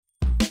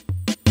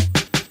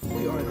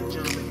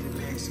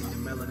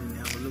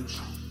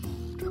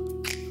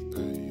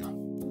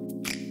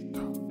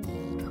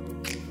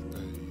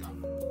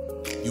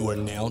You are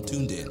now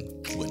tuned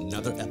in to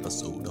another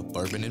episode of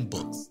Bourbon and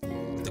Books,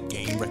 the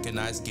Game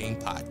Recognized Game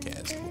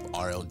podcast with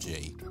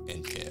RLJ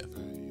and Kev.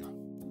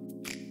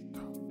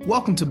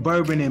 Welcome to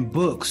Bourbon and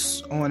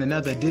Books on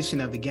another edition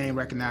of the Game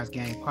Recognized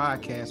Game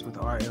podcast with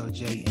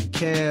RLJ and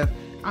Kev.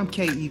 I'm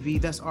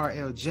KEV, that's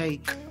RLJ,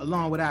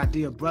 along with our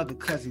dear brother,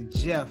 cousin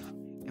Jeff.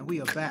 And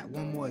we are back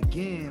one more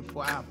again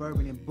for our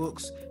Bourbon and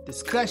Books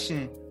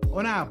discussion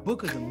on our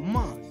book of the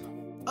month,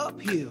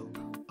 Uphill,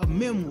 a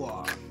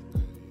memoir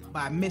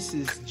by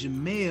Mrs.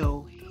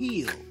 Jemele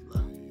Hill.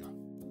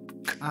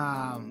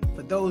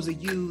 For those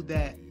of you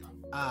that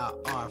are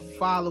a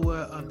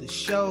follower of the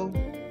show,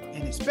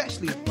 and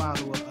especially a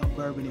follower of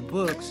Bourbon and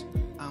Books,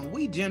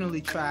 we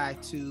generally try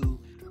to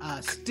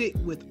stick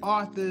with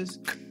authors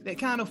that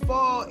kind of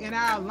fall in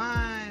our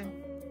line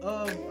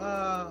of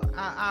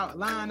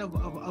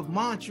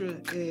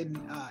mantra and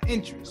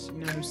interest. You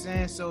know what I'm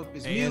saying? So if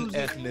it's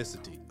music,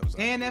 ethnicity.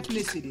 And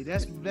ethnicity,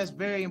 that's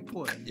very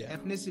important. Yeah.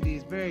 Ethnicity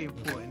is very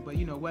important. But,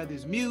 you know, whether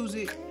it's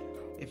music,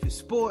 if it's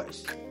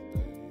sports,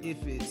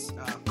 if it's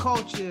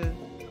culture,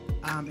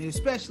 and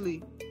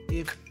especially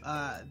if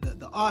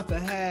the author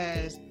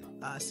has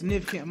a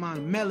significant amount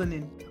of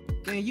melanin,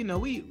 then, you know,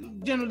 we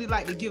generally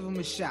like to give them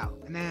a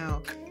shout.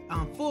 Now,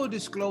 full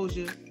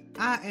disclosure,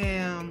 I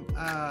am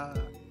a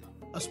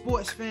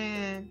sports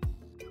fan.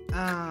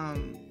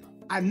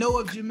 I know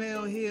of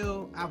Jemele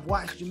Hill. I've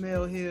watched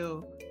Jemele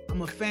Hill.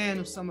 I'm a fan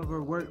of some of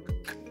her work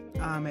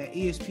at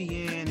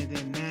ESPN, and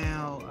then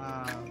now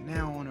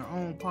on her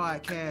own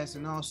podcast,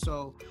 and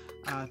also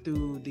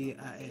through the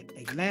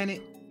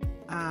Atlantic.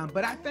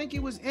 But I think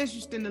it was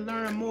interesting to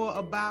learn more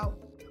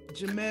about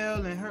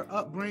Jemele and her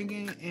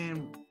upbringing,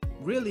 and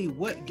really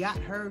what got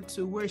her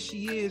to where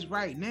she is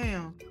right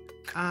now.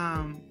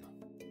 I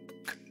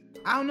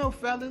don't know,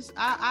 fellas.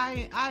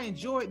 I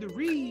enjoyed the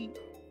read.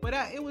 But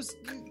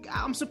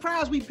I'm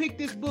surprised we picked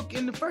this book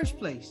in the first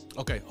place.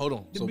 Okay, hold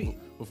on. So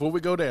before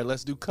we go there,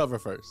 let's do cover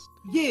first.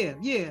 Yeah.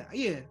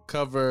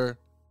 Cover,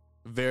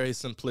 very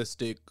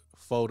simplistic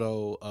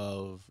photo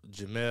of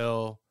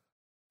Jemele,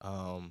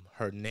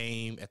 her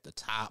name at the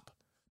top,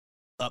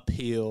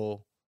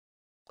 Uphill,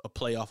 a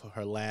play off of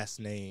her last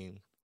name.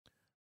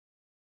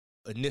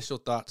 Initial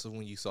thoughts of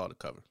when you saw the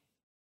cover.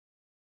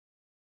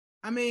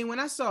 I mean, when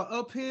I saw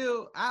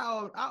Uphill,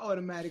 I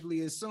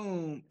automatically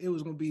assumed it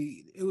was gonna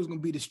be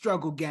the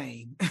struggle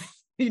game.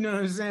 You know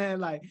what I'm saying?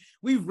 Like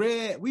we've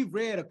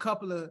read a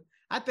couple of.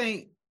 I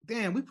think,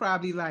 damn, we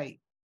probably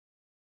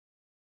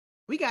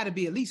we got to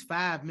be at least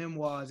 5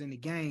 memoirs in the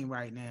game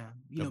right now.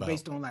 You know,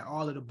 based on like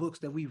all of the books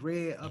that we've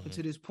read up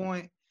until this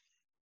point.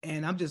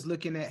 And I'm just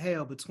looking at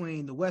hell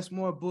between the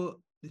Westmore book,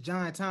 the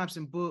John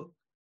Thompson book,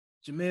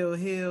 Jemele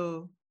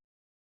Hill.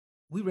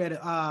 We read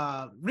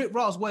Rick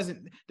Ross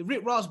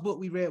book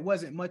we read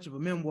wasn't much of a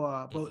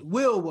memoir, but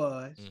Will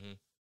was. Mm-hmm.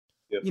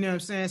 Yep. You know what I'm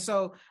saying?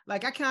 So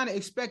like I kind of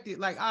expected,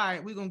 like, all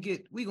right, we're gonna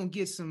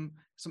get some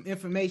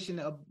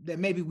information that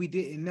maybe we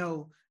didn't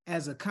know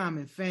as a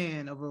common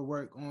fan of her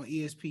work on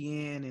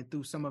ESPN and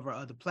through some of our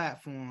other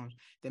platforms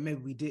that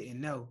maybe we didn't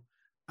know.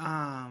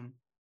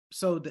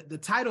 So the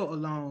title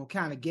alone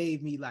kind of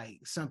gave me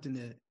like something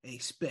to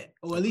expect,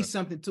 or at least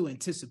something to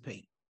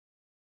anticipate.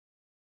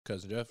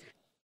 Cousin Jeff?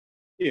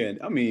 Yeah,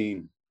 I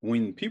mean,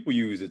 when people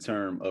use the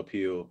term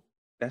uphill,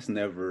 that's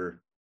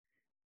never,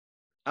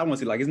 I want to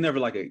say like, it's never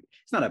like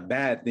it's not a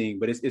bad thing,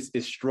 but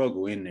it's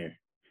struggle in there.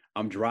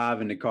 I'm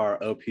driving the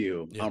car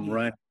uphill. Yeah, I'm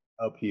running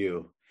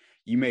uphill.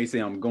 You may say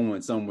I'm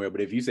going somewhere,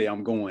 but if you say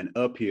I'm going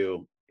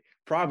uphill,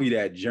 probably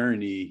that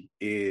journey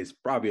is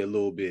probably a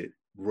little bit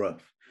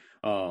rough.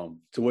 To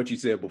what you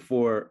said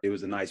before, it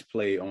was a nice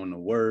play on the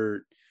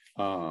word.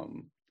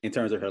 In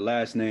terms of her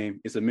last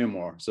name, it's a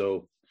memoir.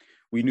 So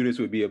we knew this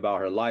would be about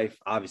her life.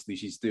 Obviously,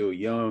 she's still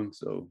young,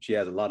 so she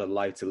has a lot of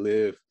life to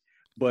live.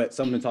 But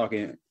something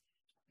talking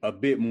a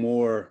bit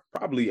more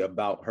probably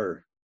about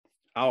her.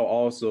 I'll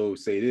also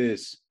say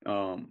this,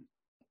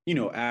 you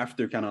know,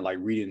 after kind of like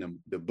reading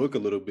the book a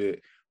little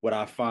bit, what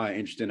I find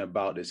interesting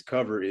about this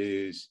cover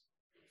is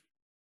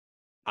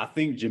I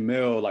think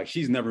Jemele, like,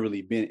 she's never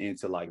really been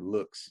into like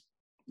looks.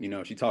 You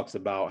know, she talks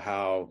about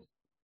how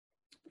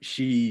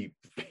she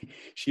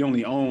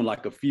only owned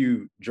like a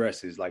few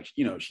dresses. Like,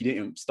 you know, she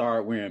didn't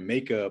start wearing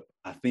makeup,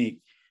 I think,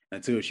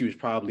 until she was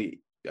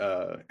probably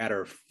at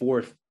her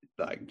 4th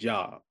like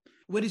job.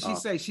 What did she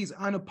say? She's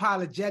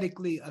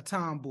unapologetically a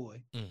tomboy.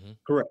 Mm-hmm.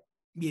 Correct.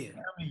 Yeah.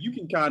 I mean, you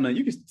can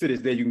to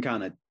this day, you can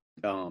kind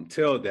of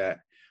tell that.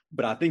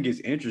 But I think it's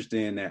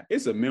interesting that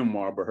it's a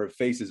memoir, but her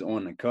face is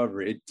on the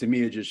cover. To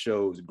me, it just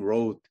shows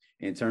growth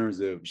in terms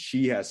of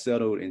she has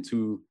settled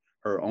into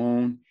her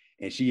own,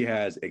 and she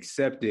has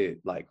accepted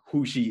like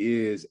who she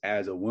is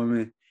as a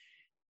woman.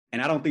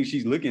 And I don't think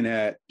she's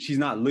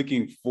not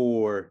looking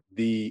for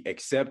the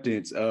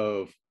acceptance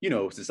of, you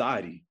know,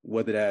 society,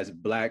 whether that's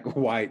Black,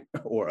 white,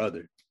 or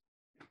other.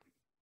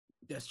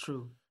 That's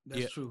true.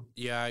 That's true.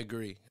 Yeah, I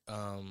agree.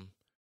 And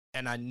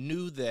I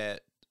knew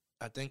that,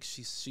 I think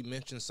she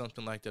mentioned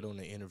something like that on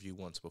the interview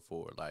once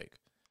before. Like,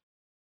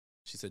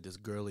 she said this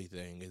girly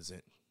thing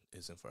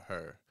isn't for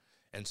her.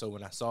 And so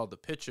when I saw the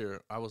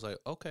picture, I was like,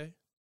 okay.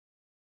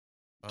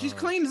 She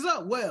cleans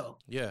up well.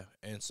 Yeah.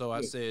 And so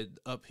I said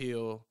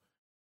uphill,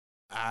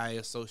 I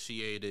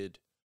associated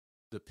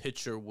the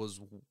picture was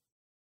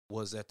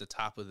at the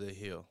top of the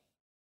hill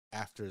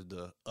after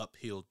the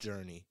uphill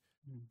journey,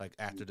 like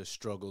after the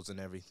struggles and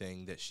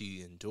everything that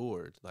she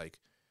endured. Like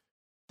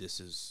this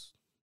is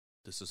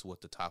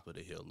what the top of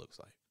the hill looks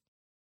like.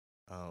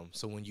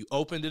 So when you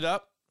opened it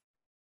up,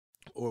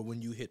 or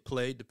when you hit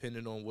play,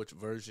 depending on which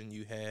version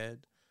you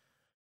had,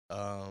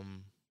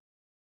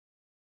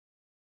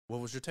 what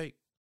was your take?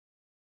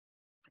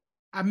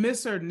 I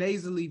miss her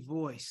nasally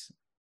voice.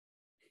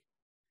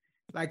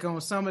 Like on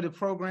some of the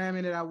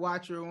programming that I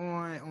watch her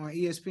on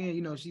ESPN,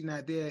 you know, she's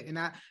not there. And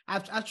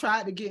I've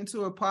tried to get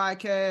into her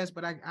podcast,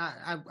 but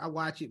I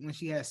watch it when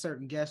she has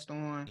certain guests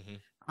on.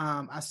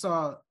 Mm-hmm. I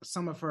saw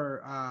some of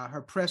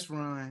her press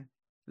run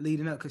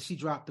leading up, because she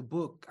dropped the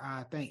book,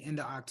 I think, end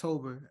of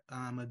October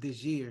of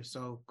this year.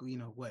 So, you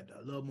know,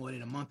 a little more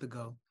than a month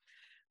ago.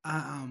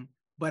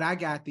 But I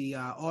got the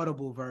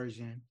Audible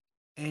version,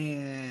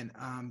 and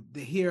to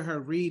hear her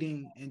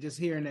reading and just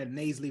hearing that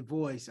nasally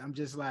voice, I'm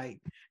just like,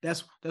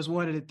 that's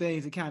one of the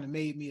things that kind of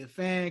made me a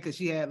fan, because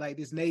she had like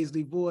this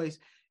nasally voice,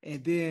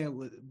 and then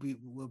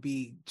would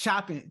be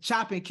chopping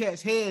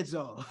cats' heads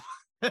off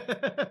in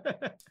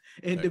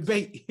Facts.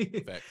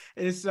 debate. Facts.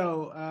 And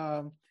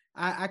so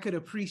I could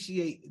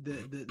appreciate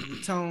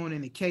the tone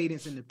and the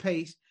cadence and the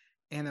pace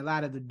and a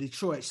lot of the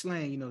Detroit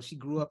slang. You know, she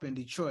grew up in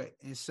Detroit,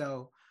 and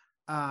so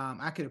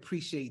I could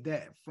appreciate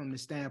that from the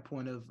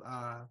standpoint of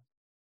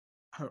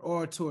her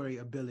oratory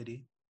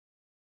ability.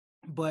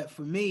 But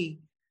for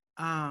me,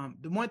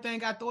 the one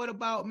thing I thought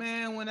about,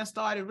 man, when I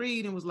started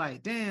reading was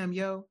like, damn,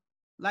 yo,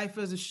 life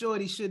as a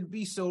shorty shouldn't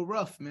be so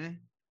rough, man.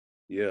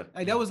 Yeah.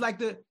 Like that was like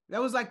the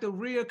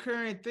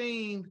reoccurring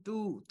theme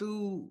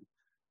through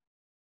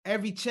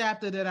every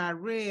chapter that I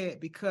read,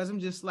 because I'm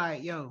just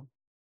like, yo,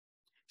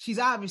 she's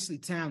obviously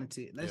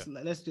talented.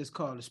 Let's just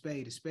call a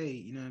spade a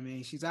spade. You know what I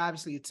mean? She's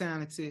obviously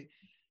talented.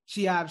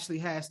 She obviously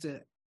has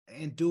to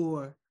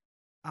endure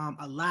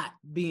a lot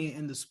being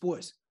in the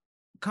sports,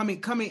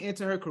 coming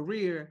into her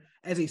career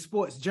as a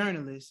sports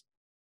journalist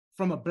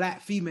from a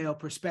Black female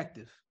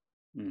perspective.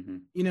 Mm-hmm.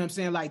 You know what I'm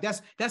saying? Like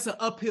that's an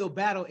uphill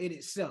battle in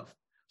itself.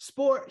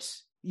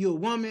 Sports, you're a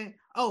woman.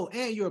 Oh,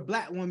 and you're a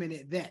Black woman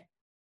at that.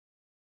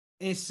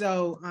 And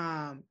so,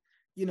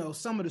 you know,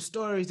 some of the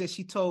stories that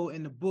she told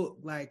in the book,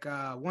 like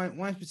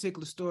one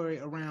particular story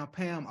around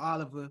Pam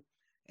Oliver,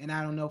 and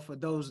I don't know, for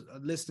those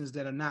listeners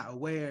that are not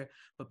aware,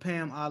 but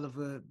Pam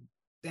Oliver,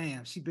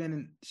 damn, she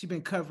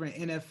been covering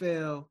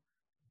NFL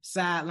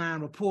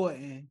sideline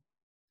reporting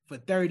for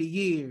 30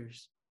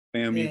 years.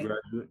 FAMU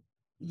graduate.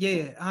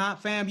 Yeah,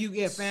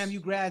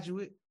 FAMU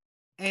graduate.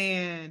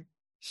 And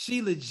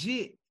she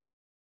legit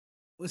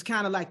was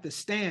kind of like the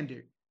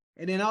standard.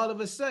 And then all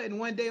of a sudden,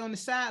 one day on the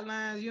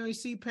sidelines, you don't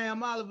see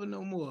Pam Oliver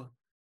no more,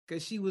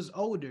 because she was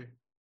older.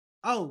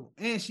 Oh,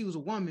 and she was a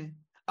woman.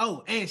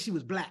 Oh, and she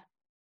was Black.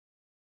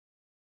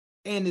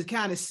 And to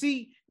kind of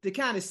see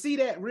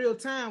that real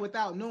time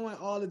without knowing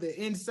all of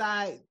the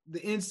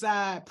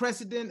inside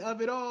precedent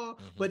of it all,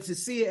 mm-hmm. but to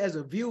see it as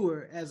a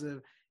viewer, as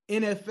a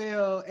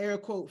NFL air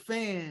quote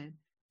fan,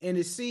 and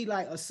to see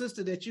like a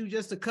sister that you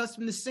just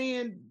accustomed to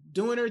seeing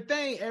doing her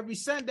thing every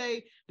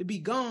Sunday to be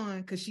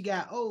gone because she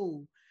got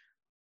old.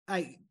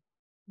 Like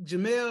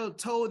Jamel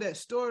told that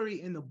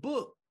story in the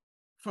book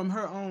from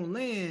her own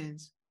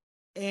lens,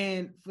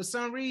 and for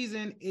some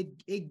reason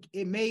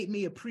it made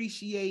me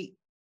appreciate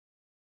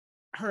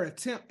her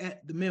attempt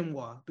at the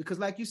memoir, because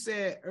like you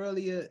said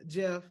earlier,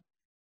 Jeff,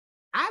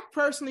 I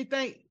personally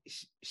think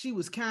she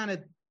was kind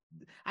of,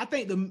 I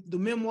think the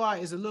memoir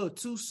is a little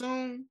too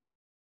soon.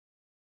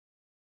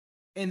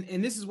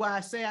 And this is why I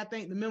say I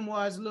think the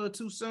memoir is a little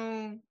too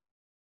soon,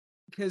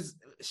 because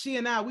she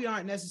and I, we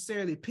aren't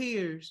necessarily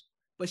peers,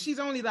 but she's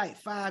only like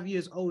 5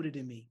 years older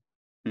than me.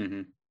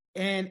 Mm-hmm.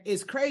 And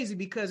it's crazy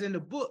because in the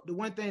book, the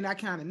one thing I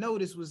kind of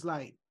noticed was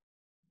like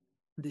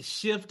the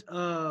shift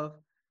of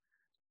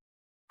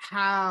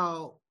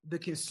how the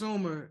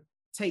consumer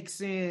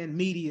takes in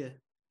media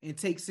and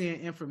takes in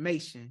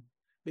information,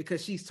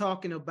 because she's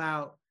talking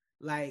about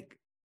like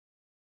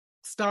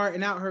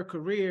starting out her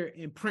career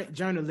in print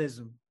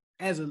journalism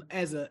as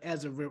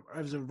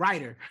a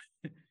writer,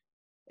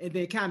 and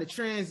then kind of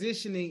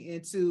transitioning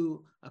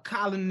into a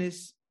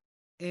columnist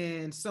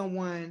and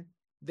someone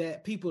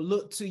that people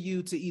look to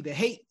you to either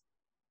hate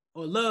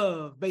or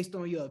love based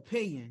on your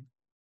opinion,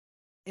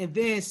 and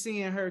then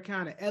seeing her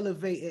kind of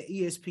elevate at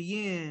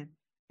ESPN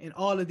and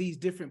all of these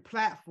different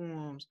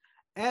platforms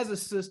as a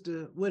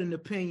sister with an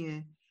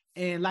opinion.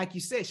 And like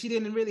you said, she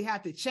didn't really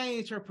have to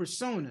change her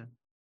persona.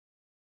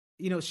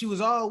 You know, she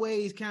was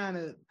always kind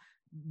of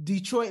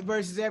Detroit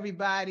versus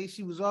everybody.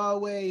 She was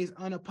always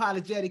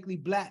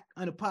unapologetically Black,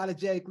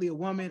 unapologetically a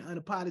woman,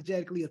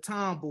 unapologetically a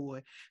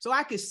tomboy. So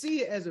I could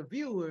see it as a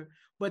viewer,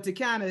 but to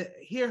kind of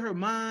hear her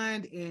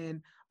mind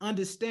and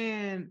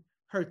understand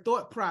her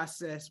thought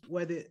process,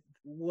 whether it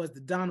was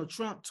the Donald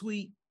Trump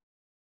tweet,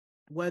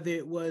 whether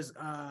it was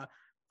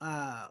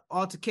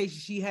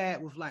altercations she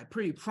had with like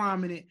pretty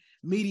prominent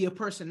media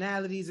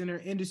personalities in her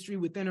industry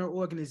within her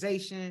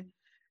organization.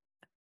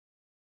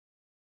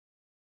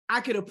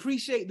 I could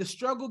appreciate the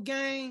struggle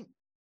game,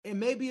 and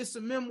maybe it's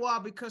a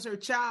memoir because her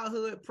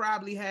childhood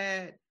probably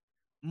had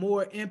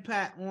more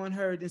impact on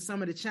her than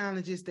some of the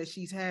challenges that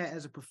she's had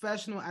as a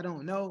professional. I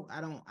don't know.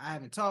 I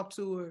haven't talked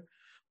to her,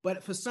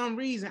 but for some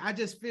reason, I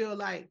just feel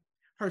like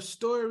her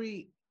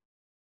story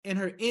and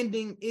her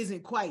ending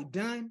isn't quite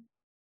done.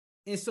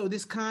 And so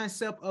this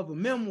concept of a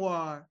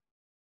memoir,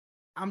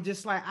 I'm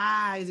just like,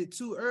 is it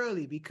too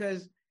early?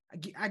 Because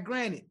I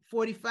granted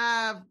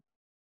 45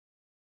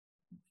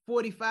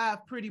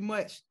 pretty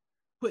much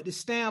put the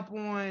stamp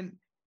on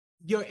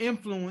your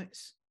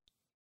influence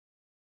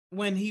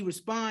when he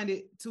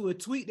responded to a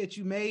tweet that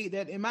you made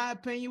that, in my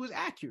opinion, was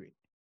accurate.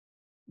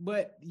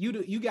 But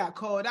you got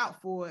called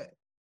out for it.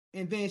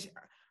 And then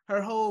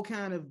her whole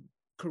kind of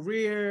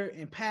career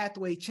and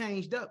pathway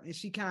changed up, and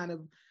she kind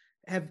of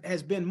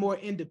has been more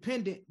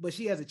independent. But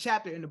she has a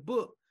chapter in the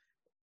book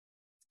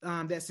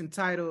that's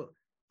entitled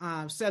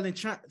selling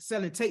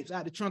tapes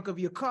out the trunk of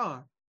your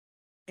car.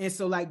 And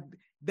so like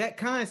that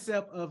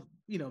concept of,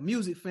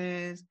 music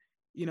fans,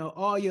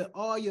 all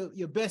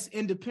your best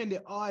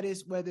independent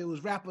artists, whether it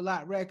was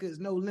Rap-A-Lot Records,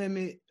 No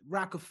Limit,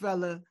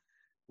 Rockefeller,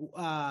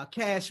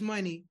 Cash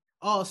Money,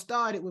 all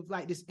started with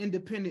like this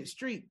independent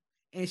streak.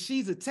 And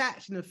she's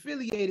attached and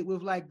affiliated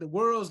with like the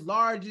world's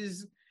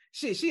largest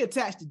shit. She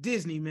attached to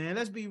Disney, man.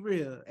 Let's be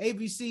real.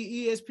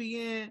 ABC,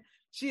 ESPN.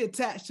 She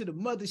attached to the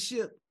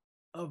mothership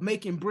of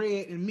making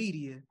bread and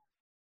media.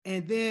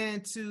 And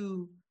then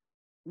to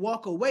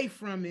walk away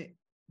from it,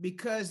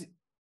 because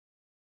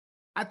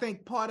I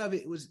think part of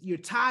it was you're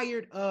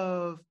tired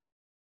of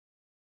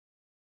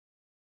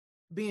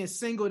being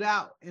singled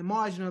out and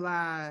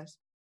marginalized,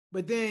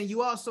 but then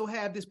you also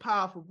have this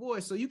powerful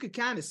voice. So you could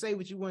kind of say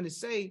what you want to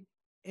say,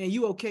 and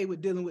you okay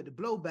with dealing with the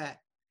blowback.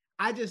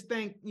 I just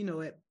think,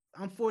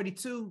 I'm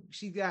 42.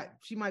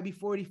 She might be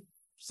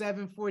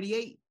 47,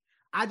 48.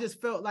 I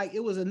just felt like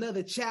it was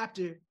another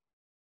chapter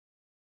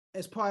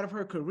as part of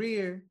her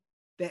career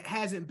that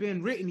hasn't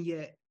been written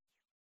yet,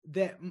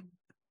 that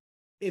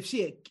if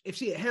she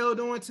had held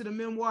on to the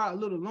memoir a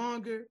little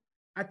longer,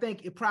 I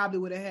think it probably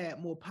would have had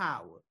more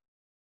power.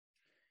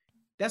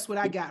 That's what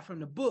I got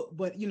from the book.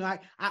 But, I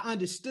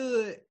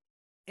understood,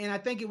 and I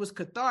think it was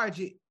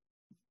cathartic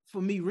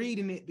for me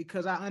reading it,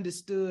 because I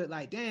understood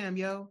like, damn,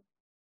 yo,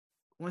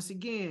 once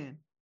again,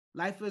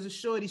 life as a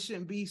shorty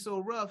shouldn't be so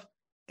rough.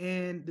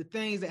 And the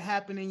things that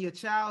happen in your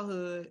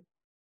childhood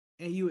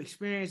and you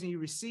experience and you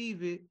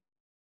receive it,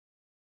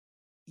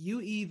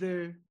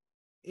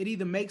 it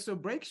either makes or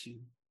breaks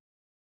you.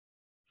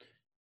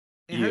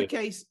 In her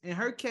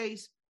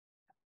case,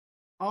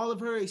 all of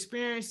her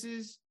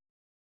experiences,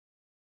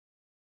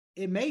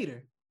 it made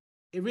her.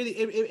 It really,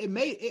 it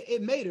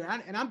made her.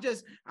 And I'm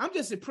just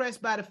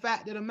impressed by the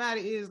fact that the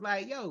matter is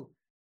like, yo,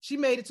 she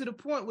made it to the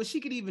point where she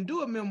could even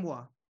do a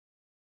memoir.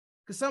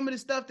 Because some of the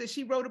stuff that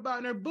she wrote about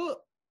in her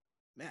book,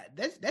 man,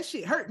 that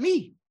shit hurt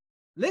me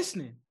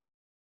listening.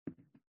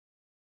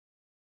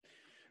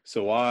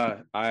 So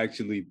I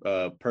actually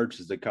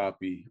purchased a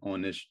copy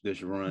on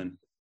this run,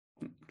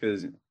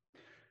 because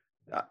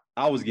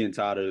I was getting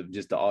tired of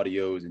just the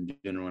audios in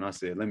general, and I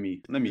said, let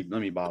me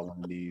buy one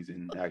of these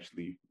and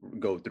actually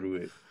go through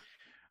it.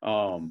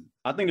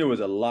 I think there was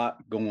a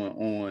lot going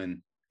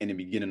on in the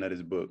beginning of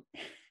this book.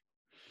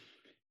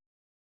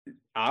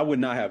 I would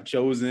not have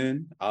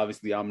chosen,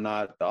 obviously I'm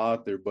not the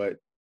author, but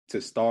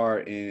to star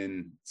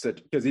in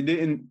such, because it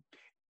didn't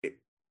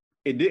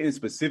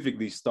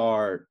specifically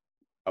start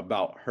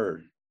about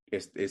her.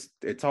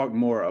 It talked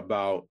more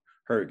about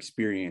her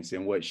experience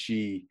and what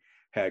she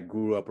had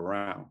grew up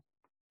around.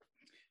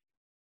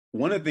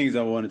 One of the things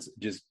I wanted to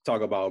just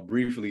talk about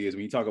briefly is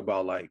when you talk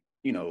about like,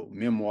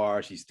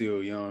 memoir, she's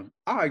still young.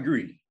 I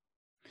agree.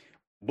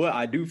 But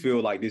I do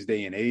feel like this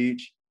day and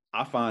age,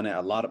 I find that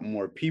a lot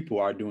more people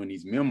are doing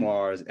these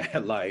memoirs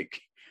at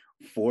like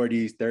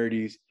 40s,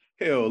 30s.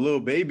 Hell, Lil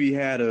Baby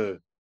had the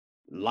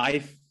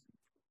life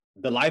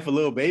of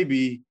Lil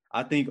Baby,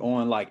 I think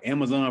on like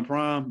Amazon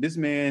Prime. This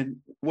man,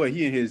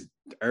 he in his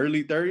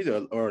early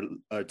 30s or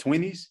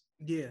 20s?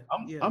 Yeah.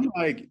 I'm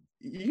like,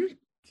 you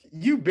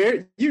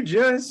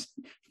just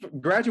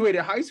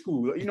graduated high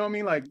school. You know what I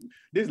mean? Like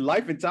this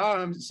life and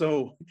time.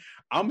 So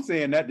I'm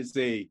saying that to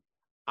say,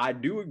 I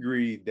do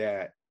agree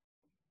that,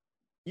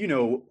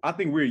 I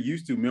think we're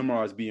used to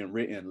memoirs being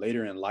written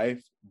later in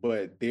life,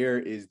 but there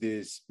is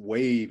this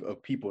wave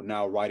of people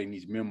now writing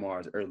these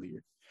memoirs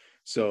earlier.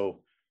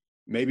 So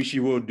maybe she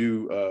will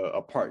do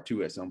a part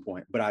 2 at some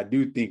point, but I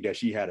do think that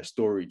she had a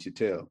story to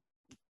tell.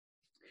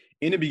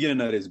 In the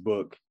beginning of this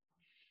book,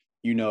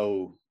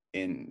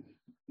 in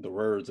the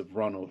words of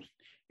Ronald,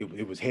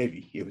 it was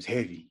heavy. It was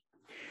heavy.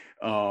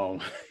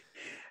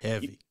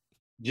 Heavy.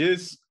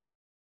 Just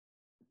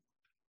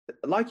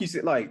like you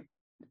said, like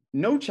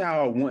no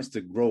child wants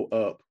to grow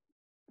up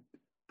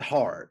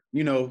hard,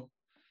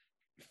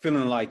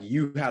 feeling like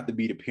you have to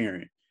be the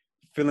parent,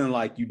 feeling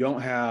like you don't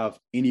have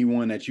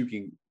anyone that you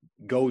can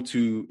go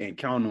to and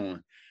count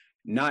on.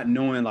 not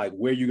knowing like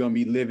where you're going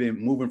to be living,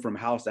 moving from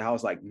house to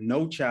house. Like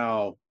no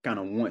child kind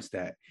of wants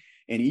that.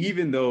 And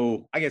even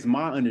though I guess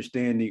my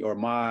understanding or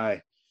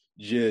my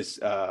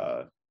just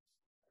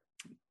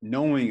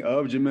knowing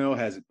of Jamel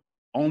has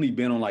only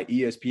been on like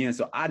ESPN,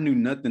 so I knew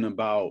nothing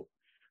about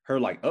her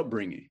like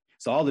upbringing.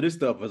 So all of this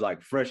stuff was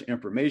like fresh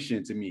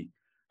information to me.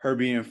 Her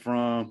being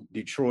from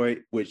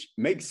Detroit, which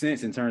makes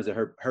sense in terms of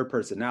her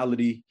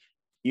personality.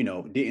 You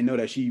know, didn't know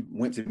that she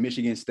went to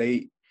Michigan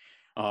State.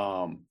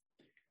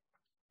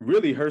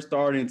 Really, her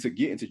starting to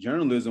get into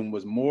journalism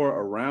was more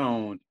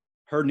around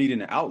her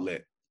needing an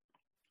outlet.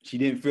 She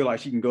didn't feel like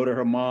she can go to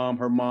her mom.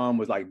 Her mom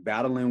was like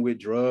battling with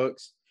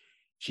drugs.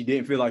 She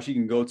didn't feel like she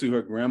can go to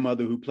her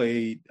grandmother, who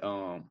played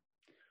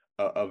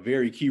a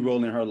very key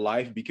role in her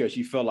life, because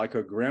she felt like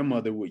her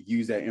grandmother would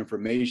use that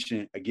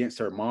information against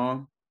her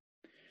mom.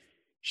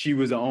 She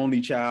was the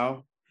only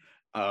child.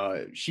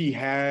 She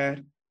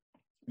had,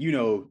 you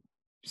know,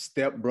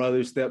 step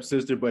brother, step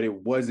sister, but it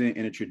wasn't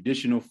in a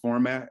traditional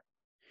format.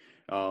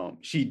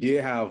 She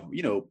did have,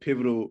 you know,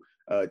 pivotal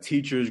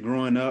teachers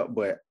growing up,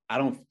 but I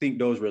don't think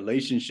those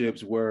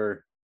relationships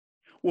were,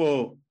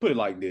 well, put it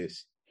like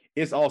this.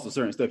 It's also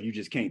certain stuff you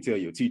just can't tell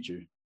your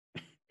teacher.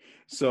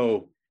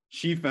 So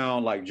she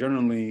found like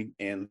journaling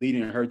and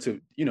leading her to,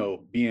 you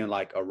know, being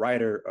like a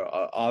writer or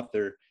a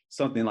author,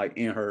 something like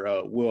in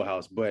her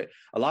wheelhouse. But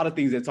a lot of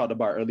things that talked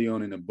about early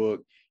on in the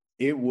book,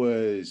 it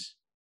was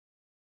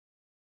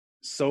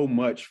so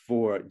much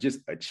for just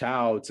a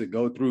child to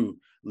go through,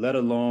 let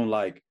alone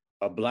like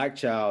a Black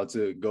child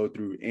to go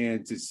through,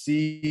 and to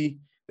see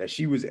that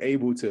she was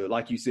able to,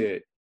 like you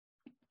said,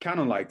 kind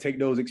of like take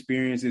those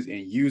experiences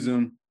and use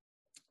them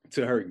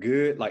to her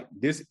good. Like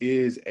this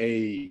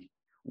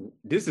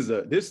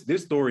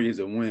story is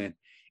a win.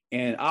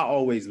 And I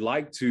always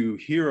like to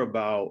hear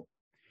about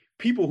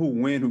people who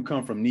win, who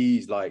come from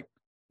these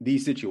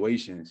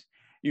situations.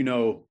 You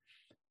know,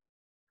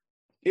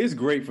 it's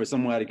great for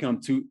somebody to come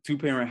to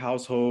two-parent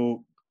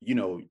household, you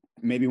know,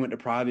 maybe went to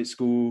private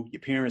school.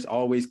 Your parents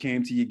always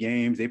came to your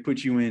games. They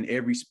put you in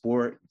every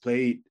sport,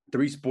 played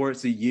 3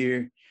 sports a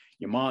year.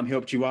 Your mom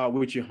helped you out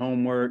with your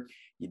homework.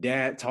 Your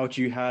dad taught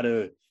you how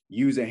to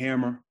use a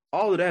hammer.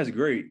 All of that's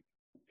great.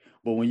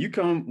 But when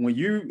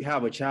you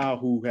have a child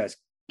who has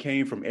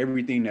came from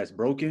everything that's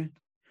broken,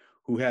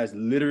 who has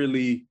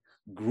literally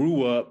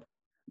grew up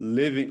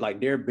living like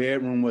their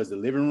bedroom was the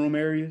living room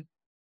area,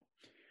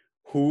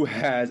 who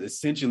has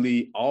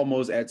essentially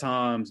almost at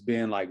times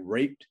been like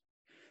raped,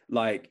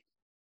 like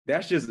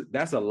that's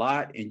a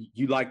lot. And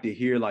you like to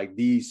hear like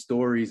these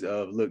stories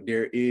of, look,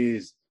 there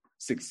is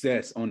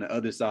success on the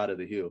other side of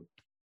the hill.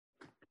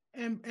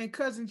 And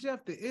cousin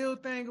Jeff, the ill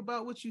thing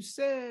about what you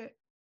said,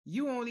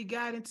 you only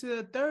got into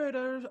a third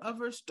of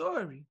her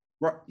story.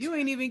 Right. You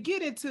ain't even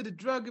get into the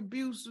drug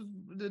abuse,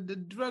 the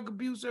drug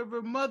abuse of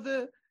her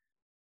mother,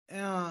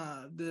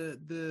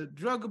 the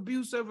drug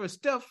abuse of her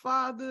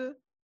stepfather,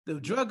 the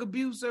drug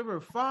abuse of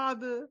her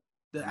father,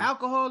 the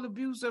alcohol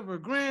abuse of her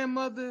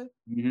grandmother.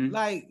 Mm-hmm.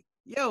 Like,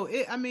 yo,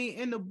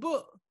 in the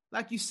book,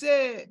 like you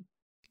said,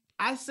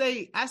 I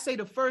say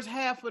the first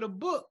half of the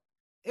book,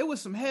 it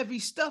was some heavy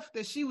stuff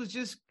that she was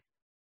just,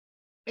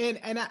 and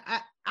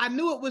I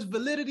knew it was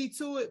validity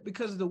to it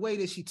because of the way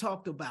that she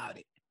talked about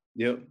it.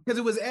 Yep. Because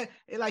it was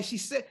like she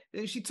said,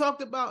 she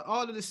talked about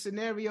all of the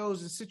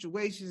scenarios and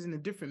situations and the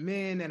different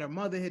men that her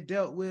mother had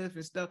dealt with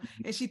and stuff.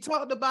 And she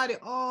talked about it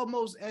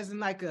almost as in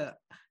like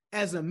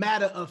as a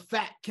matter of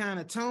fact kind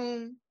of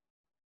tone.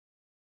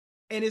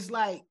 And it's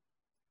like,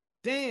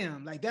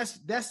 damn, like that's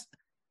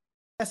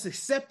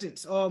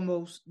acceptance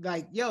almost.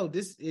 Like, yo,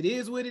 it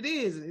is what it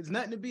is. It's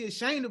nothing to be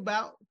ashamed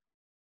about.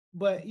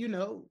 But you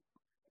know,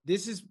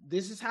 this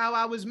is how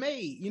I was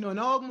made, you know, and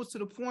almost to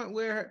the point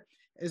where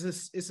it's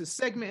a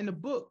segment in the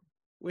book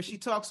where she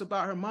talks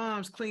about her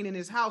mom's cleaning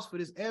his house for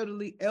this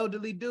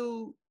elderly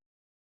dude,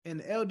 and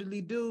the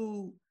elderly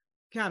dude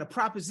kind of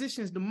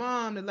propositions the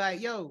mom to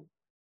like, yo,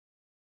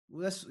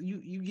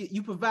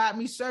 you provide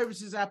me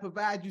services, I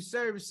provide you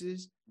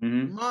services.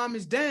 Mm-hmm. Mom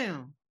is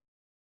down,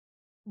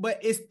 but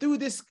it's through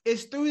this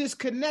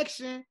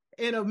connection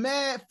and a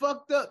mad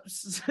fucked up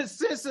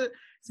sense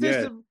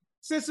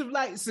of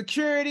like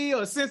security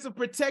or sense of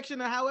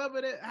protection or however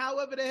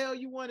the hell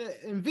you want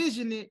to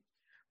envision it.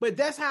 But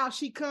that's how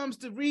she comes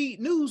to read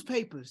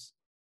newspapers.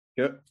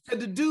 Yep. So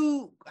the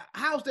dude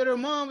house that her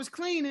mom was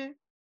cleaning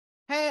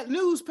had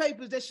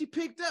newspapers that she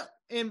picked up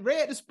and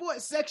read the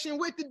sports section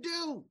with the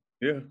dude.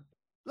 Yeah.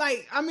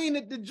 Like, I mean,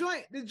 the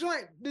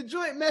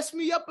joint messed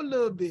me up a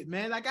little bit,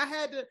 man. Like I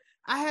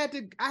had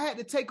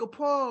to take a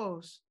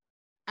pause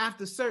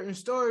after certain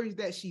stories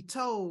that she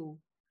told,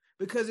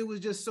 because it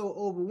was just so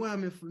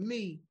overwhelming for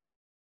me.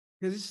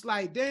 Because it's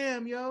like,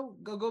 damn, yo,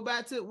 go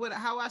back to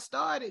how I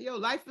started. Yo,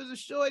 life is a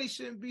shorty,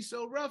 shouldn't be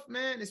so rough,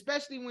 man.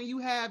 Especially when you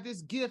have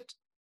this gift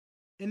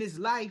in this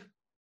life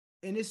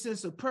and this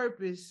sense of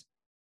purpose.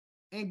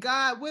 And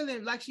God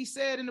willing, like she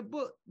said in the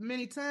book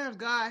many times,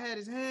 God had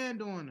his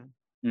hand on her.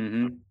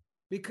 Mm-hmm.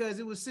 Because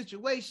it was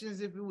situations,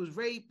 if it was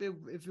rape,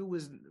 if it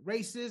was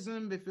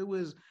racism, if it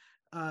was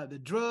the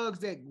drugs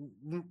that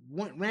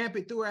went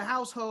rampant through her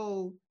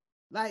household.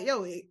 Like,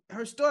 yo,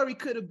 her story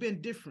could have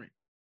been different.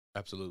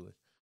 Absolutely.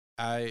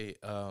 I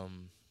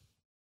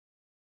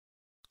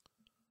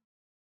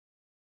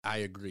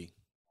agree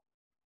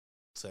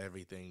to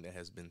everything that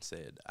has been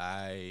said.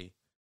 I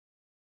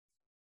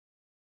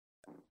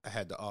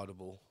had the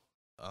Audible,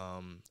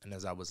 and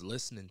as I was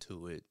listening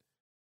to it,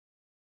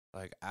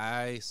 like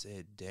I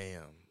said,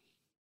 "Damn,"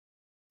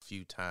 a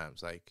few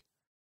times. Like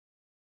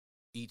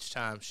each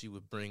time she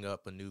would bring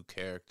up a new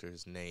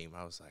character's name,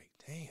 I was like,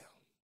 "Damn."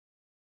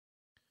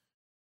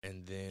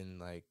 And then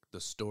like the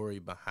story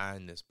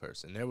behind this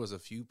person. There was a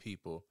few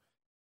people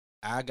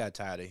I got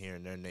tired of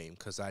hearing their name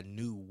because I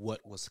knew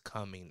what was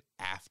coming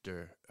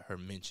after her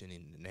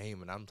mentioning the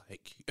name, and I'm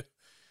like,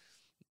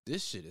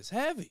 this shit is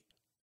heavy.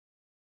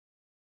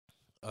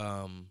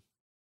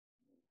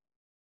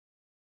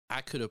 I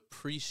could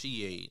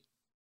appreciate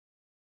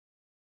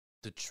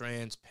the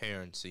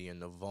transparency and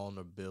the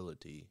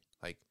vulnerability.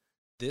 Like,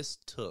 this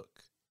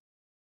took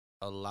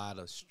a lot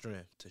of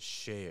strength to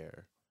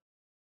share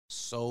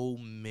so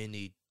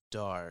many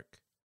dark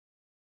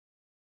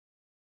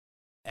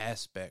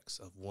aspects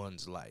of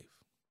one's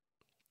life.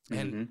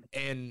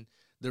 And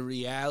the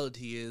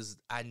reality is,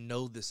 I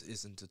know this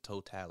isn't a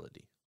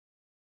totality.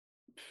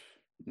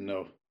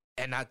 No.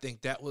 And I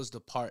think that was the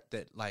part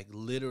that, like,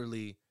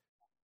 literally,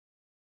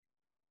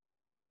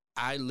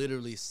 I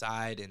literally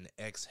sighed and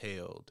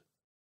exhaled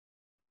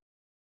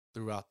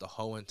throughout the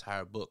whole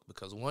entire book,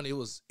 because one, it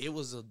was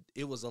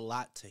a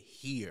lot to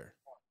hear,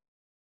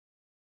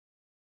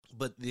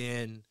 but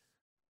then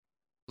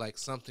like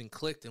something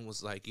clicked and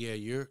was like, yeah,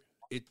 you're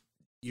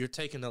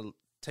taking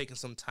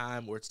some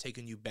time, or it's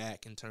taking you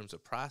back in terms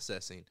of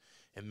processing.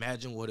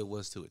 Imagine what it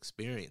was to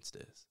experience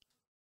this.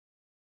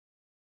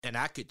 And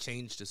I could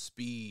change the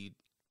speed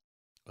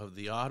of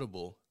the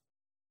Audible,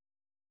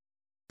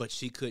 but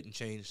she couldn't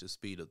change the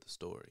speed of the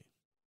story.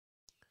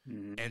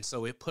 Mm-hmm. And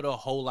so it put a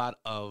whole lot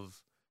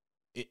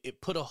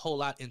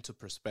into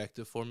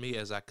perspective for me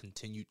as I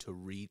continued to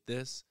read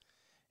this.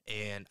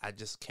 And I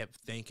just kept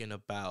thinking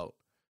about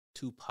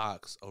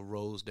Tupac's "A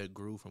Rose That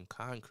Grew from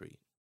Concrete."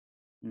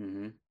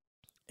 Mm-hmm.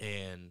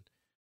 And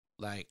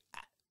like,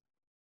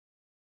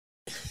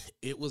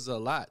 it was a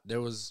lot.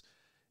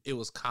 It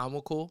was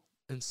comical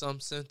in some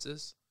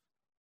senses.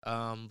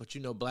 But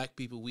you know, Black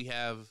people, we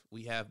have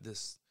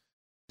this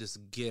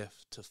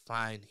gift to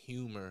find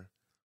humor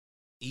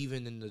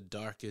even in the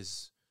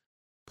darkest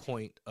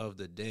point of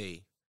the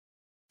day,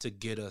 to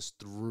get us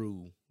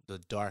through the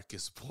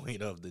darkest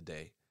point of the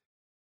day.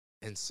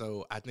 And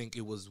so I think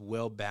it was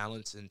well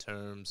balanced in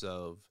terms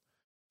of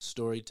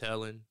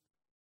storytelling,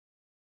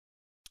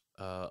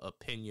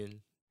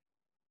 opinion,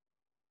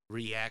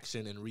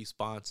 reaction and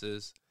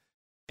responses,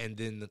 and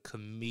then the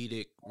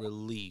comedic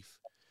relief.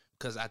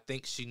 Because I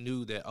think she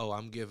knew that, oh,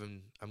 I'm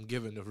giving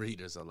the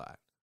readers a lot.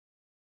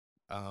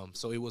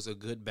 So it was a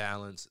good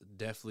balance.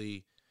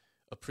 Definitely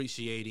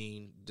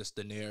appreciating just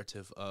the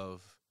narrative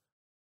of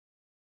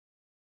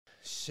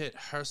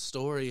her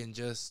story, and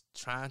just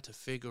trying to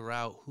figure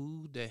out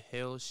who the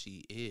hell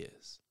she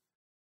is.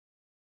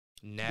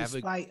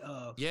 Despite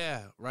of.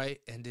 Yeah, right.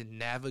 And then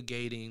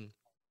navigating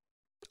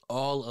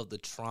all of the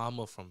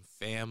trauma from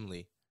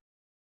family.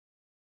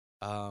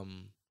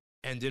 And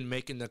then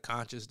making the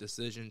conscious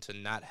decision to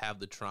not have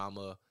the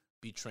trauma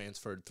be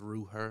transferred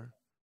through her.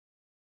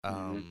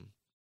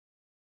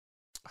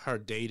 Her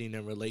dating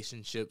and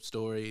relationship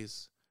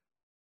stories.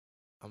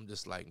 I'm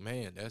just like,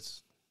 man,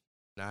 that's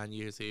 9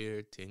 years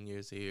here, 10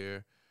 years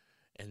here.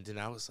 And then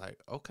I was like,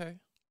 okay.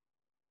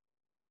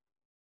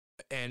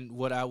 And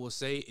what I will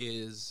say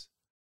is,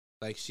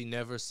 like, she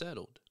never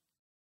settled.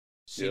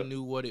 She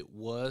knew what it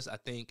was. I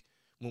think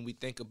when we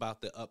think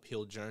about the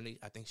uphill journey,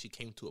 I think she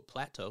came to a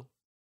plateau.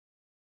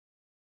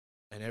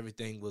 And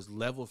everything was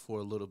level for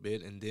a little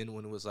bit. And then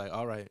when it was like,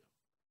 all right,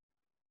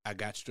 I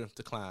got strength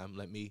to climb,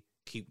 let me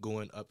keep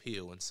going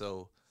uphill. And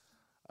so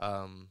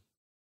I'm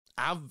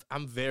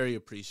very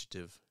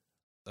appreciative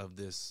of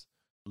this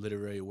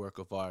literary work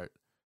of art.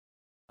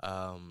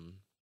 I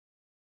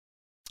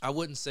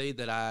wouldn't say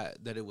that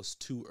it was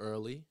too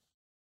early.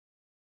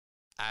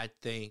 I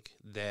think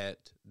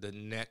that the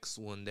next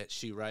one that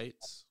she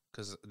writes,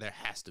 because there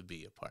has to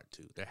be a part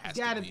 2. There has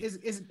to be.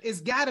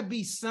 It's got to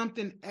be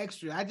something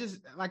extra. I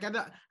just like I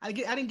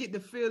didn't get the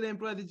feeling,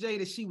 Brother Jay,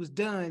 that she was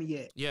done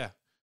yet. Yeah.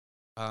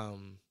 I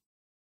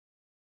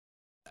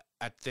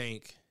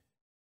think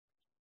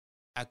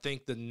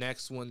the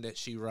next one that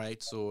she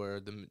writes, or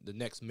the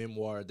next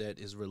memoir that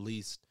is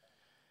released,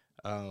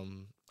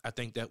 I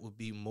think that would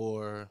be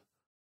more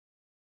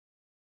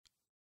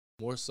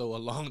so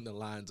along the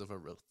lines of a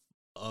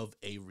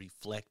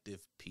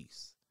reflective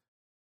piece.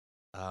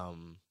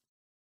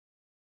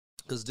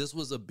 Because this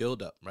was a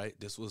buildup, right?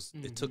 This was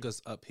it took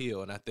us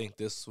uphill, and I think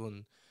this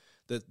one,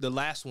 the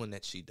last one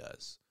that she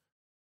does,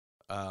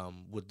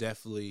 would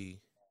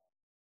definitely.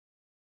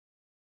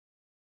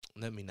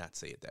 Let me not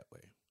say it that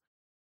way.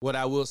 What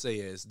I will say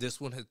is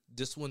this one,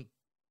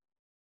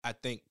 I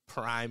think,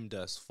 primed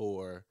us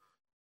for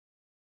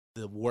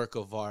the work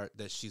of art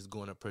that she's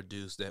going to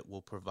produce that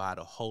will provide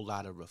a whole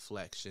lot of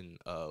reflection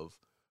of,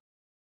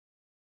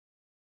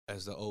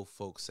 as the old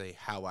folks say,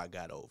 how I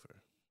got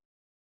over.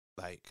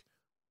 Like,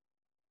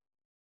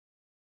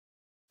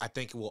 I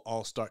think it will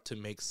all start to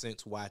make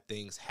sense why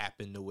things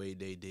happened the way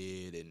they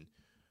did, and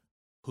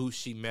who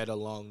she met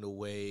along the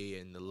way,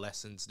 and the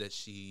lessons that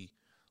she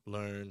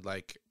learned.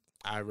 Like,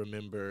 I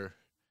remember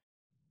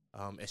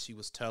as she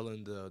was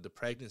telling the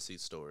pregnancy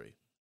story,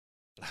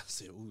 I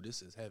said, ooh,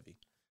 this is heavy.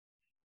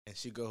 And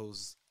she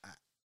goes,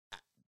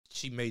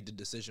 she made the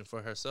decision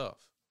for herself.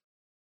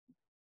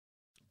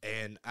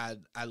 And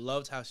I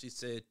loved how she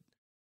said,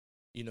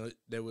 you know,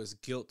 there was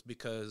guilt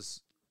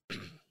because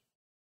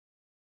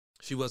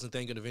she wasn't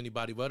thinking of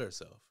anybody but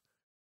herself,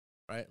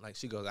 right? Like,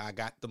 she goes, I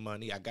got the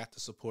money, I got the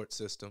support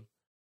system,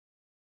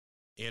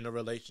 in a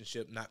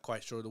relationship, not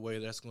quite sure the way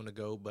that's going to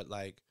go, but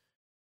like,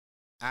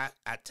 I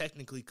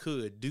technically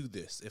could do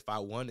this if I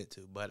wanted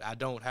to, but I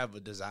don't have a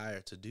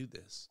desire to do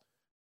this.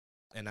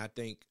 And I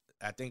think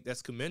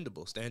that's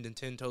commendable, standing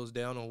 10 toes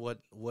down on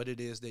what it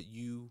is that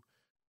you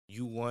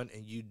want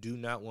and you do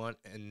not want,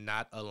 and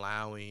not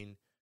allowing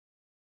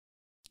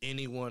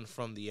anyone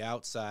from the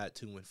outside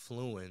to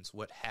influence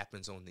what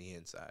happens on the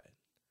inside.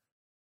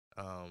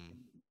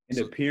 And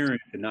appearing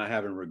to not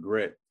having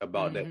regret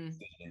about that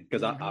decision.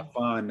 Because I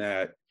find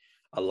that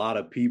a lot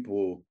of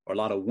people, or a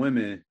lot of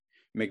women,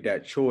 make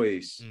that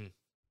choice,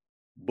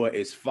 but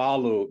it's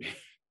followed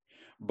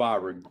by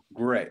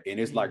regret. And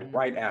it's like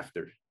right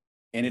after.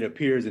 And it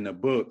appears in the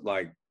book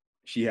like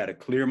she had a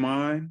clear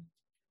mind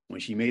when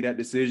she made that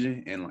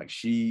decision, and like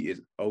she is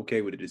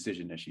okay with the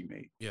decision that she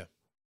made. Yeah.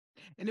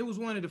 And it was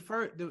one of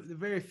the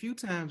very few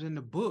times in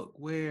the book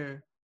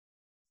where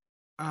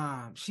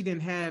she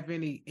didn't have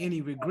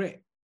any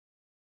regret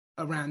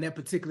around that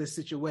particular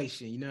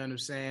situation. You know what I'm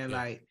saying? Yeah.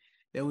 Like,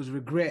 there was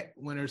regret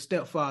when her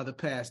stepfather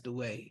passed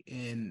away,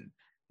 and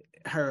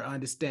her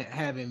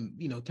having,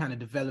 you know, kind of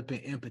developing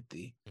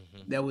empathy.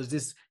 There was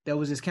this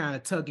kind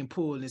of tug and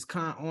pull, and this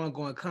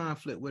ongoing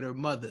conflict with her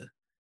mother,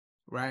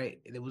 right?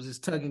 There was this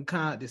tug and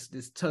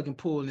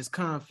pull and this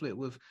conflict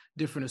with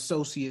different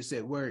associates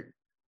at work.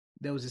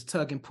 There was this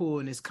tug and pull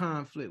and this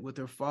conflict with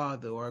her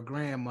father or her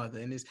grandmother,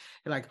 and it's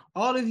like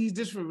all of these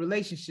different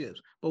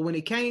relationships. But when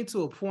it came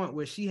to a point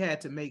where she had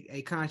to make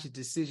a conscious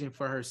decision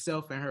for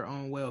herself and her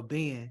own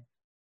well-being,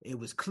 it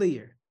was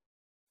clear.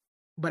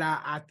 But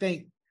I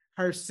think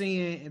her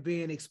seeing and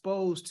being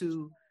exposed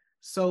to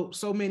so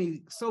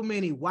many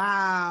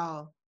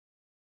wild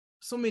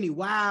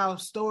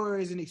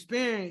stories and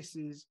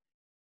experiences,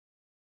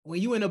 when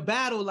you in a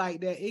battle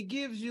like that, it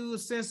gives you a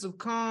sense of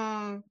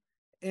calm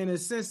and a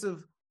sense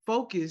of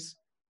focus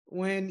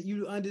when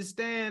you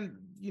understand,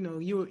 you know,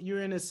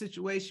 you're in a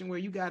situation where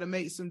you got to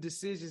make some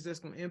decisions that's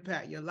going to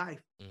impact your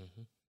life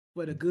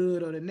for the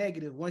good or the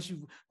negative. I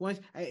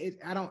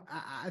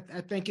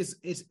think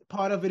it's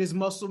part of it is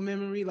muscle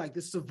memory, like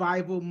the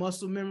survival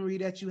muscle memory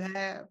that you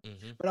have.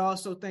 But I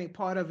also think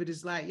part of it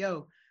is like,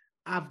 yo,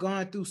 I've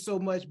gone through so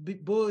much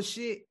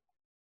bullshit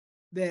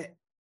that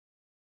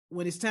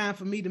when it's time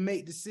for me to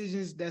make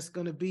decisions that's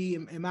going to be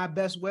in my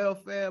best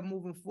welfare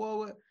moving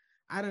forward,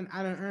 I done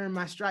earned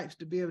my stripes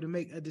to be able to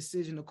make a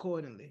decision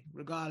accordingly,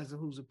 regardless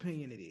of whose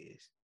opinion it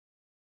is.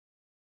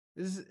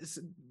 It's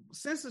a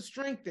sense of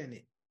strength in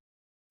it.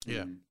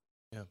 Yeah.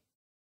 Yeah.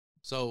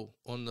 So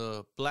on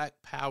the Black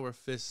Power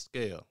fist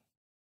scale,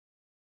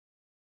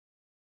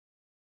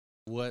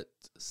 what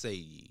say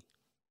ye?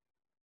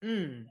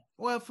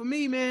 Well, for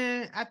me,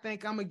 man, I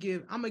think I'm gonna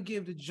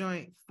give the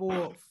joint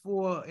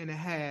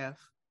 4.5.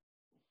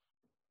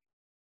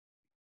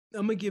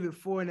 I'm gonna give it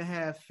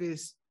 4.5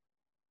 fists,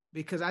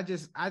 because I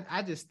just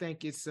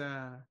think it's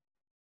a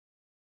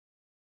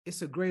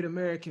great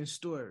American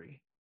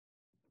story.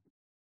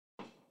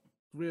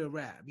 Real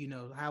rap, you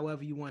know,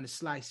 however you want to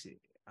slice it.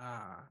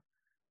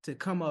 To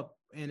come up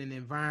in an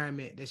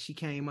environment that she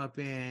came up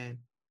in,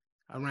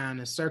 around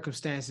the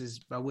circumstances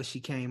by which she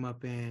came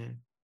up in,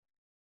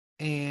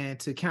 and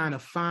to kind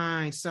of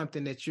find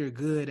something that you're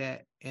good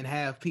at and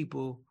have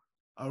people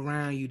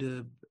around you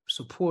to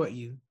support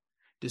you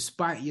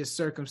despite your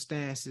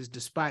circumstances,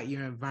 despite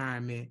your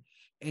environment,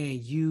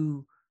 and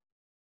you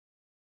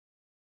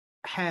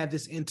have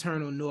this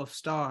internal North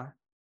Star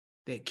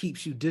that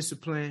keeps you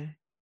disciplined,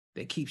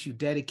 that keeps you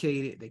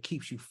dedicated, that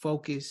keeps you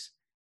focused,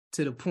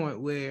 to the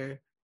point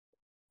where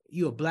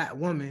you're a Black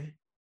woman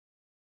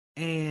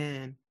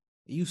and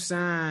you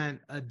sign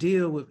a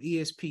deal with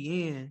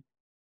ESPN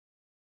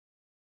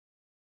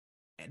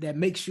that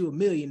makes you a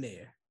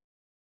millionaire.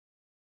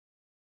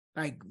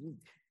 Like,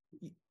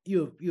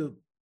 you're a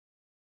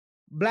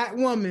Black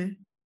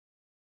woman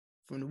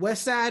from the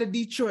west side of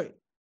Detroit,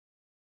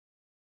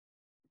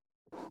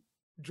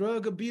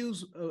 drug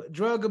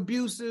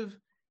abusive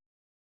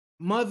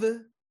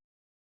mother,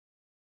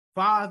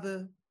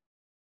 father,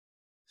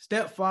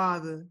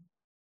 stepfather.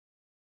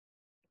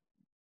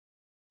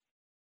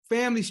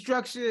 Family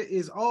structure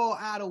is all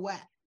out of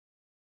whack.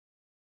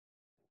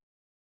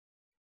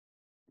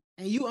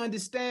 and you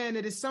understand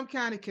that it's some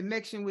kind of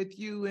connection with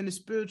you in the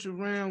spiritual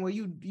realm where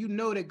you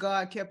know that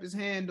God kept his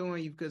hand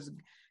on you because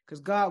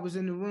God was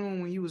in the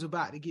room when you was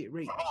about to get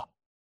raped.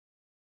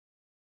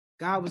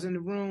 God was in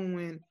the room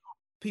when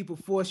people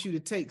forced you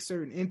to take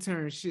certain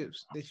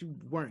internships that you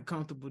weren't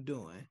comfortable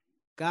doing.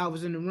 God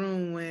was in the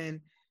room when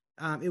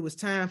it was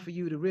time for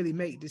you to really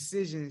make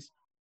decisions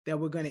that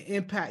were going to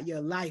impact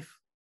your life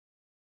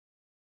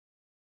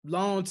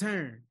long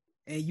term.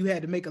 And you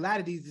had to make a lot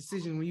of these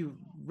decisions when you were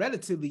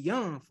relatively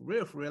young, for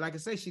real, for real. Like I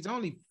say, she's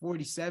only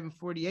 47,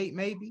 48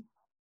 maybe.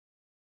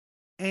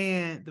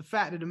 And the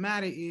fact of the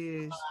matter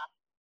is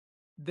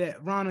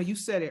that, Ronald, you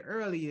said it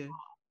earlier,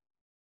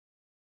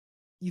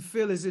 you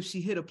feel as if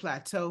she hit a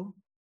plateau.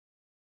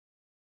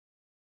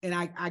 And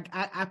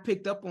I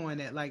picked up on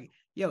that. Like,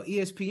 yo,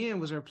 ESPN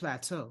was her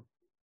plateau.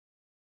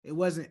 It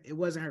wasn't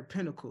her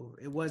pinnacle.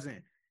 It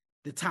wasn't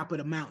the top of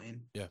the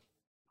mountain. Yeah.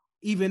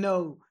 Even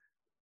though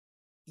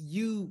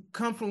you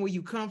come from where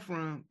you come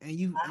from and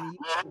you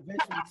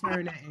eventually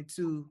turn that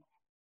into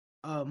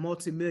a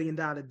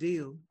multi-million-dollar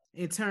deal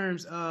in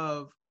terms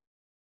of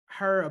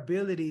her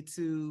ability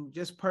to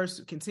just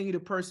continue to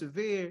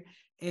persevere.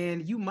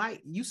 And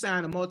you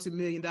sign a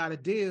multi-million-dollar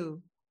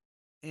deal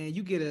and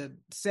you get a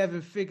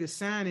 7-figure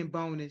signing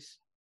bonus.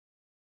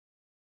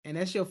 And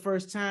that's your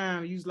first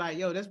time. You was like,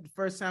 yo, that's the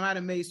first time I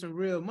done made some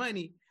real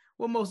money.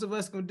 What most of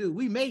us gonna do?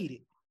 We made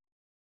it.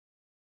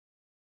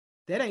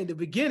 That ain't the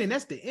beginning,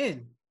 that's the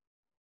end.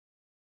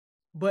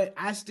 But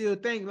I still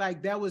think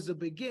like that was the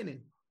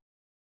beginning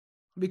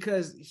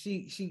because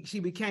she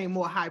became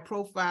more high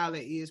profile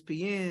at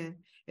ESPN,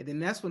 and then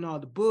that's when all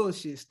the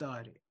bullshit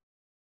started.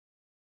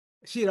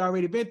 She had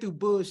already been through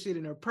bullshit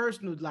in her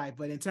personal life,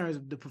 but in terms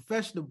of the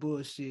professional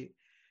bullshit,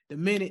 the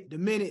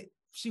minute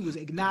she was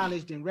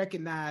acknowledged and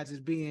recognized as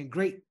being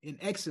great and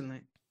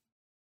excellent,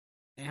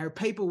 and her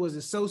paper was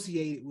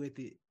associated with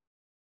it,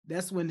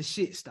 that's when the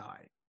shit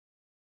started.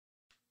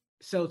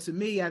 So to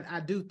me, I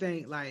do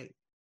think like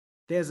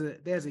there's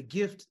a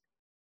gift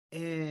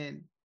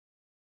in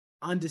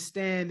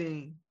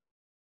understanding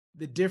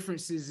the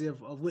differences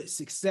of what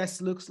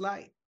success looks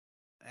like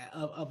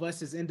of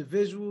us as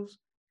individuals.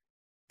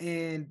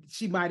 And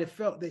she might have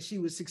felt that she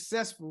was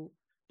successful,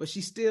 but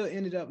she still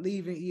ended up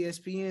leaving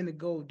ESPN to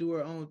go do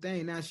her own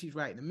thing. Now she's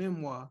writing a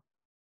memoir.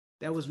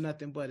 That was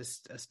nothing but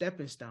a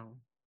stepping stone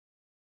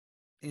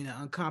in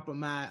an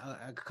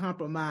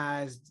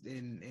compromised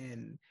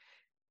and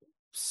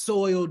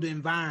soiled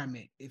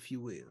environment, if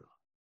you will.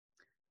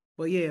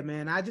 But yeah,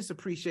 man, I just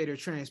appreciate her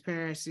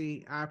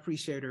transparency. I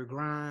appreciate her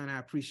grind. I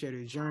appreciate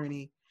her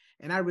journey,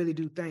 and I really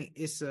do think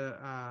it's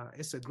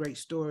a great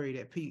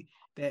story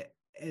that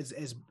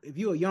as if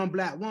you're a young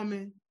Black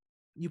woman,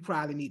 you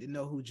probably need to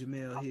know who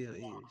Jemele Hill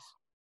is.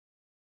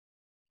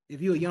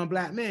 If you're a young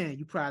Black man,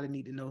 you probably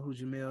need to know who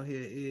Jemele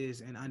Hill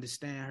is and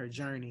understand her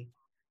journey,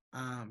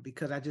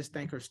 because I just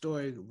think her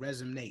story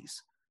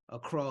resonates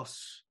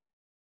across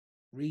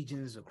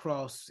regions,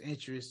 across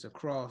interests,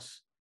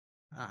 across.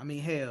 I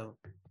mean, hell,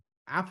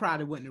 I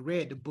probably wouldn't have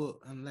read the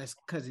book unless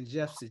Cousin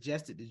Jeff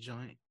suggested the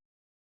joint.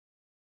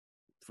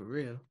 For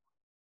real.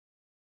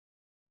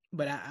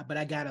 But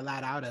I got a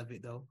lot out of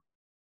it though.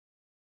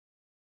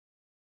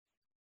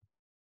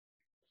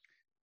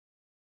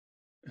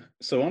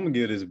 So I'm gonna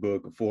give this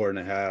book a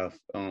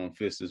 4.5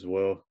 fists as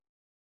well.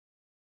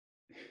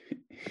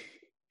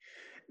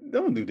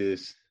 Don't do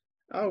this.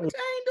 I ain't doing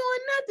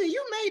nothing.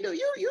 You made it.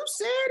 You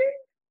said it.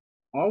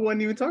 I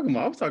wasn't even talking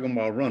about. I was talking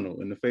about Ronald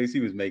and the face he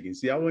was making.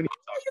 See, I wasn't.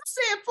 You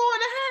said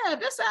 4.5.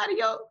 That's out of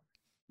your.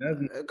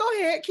 Go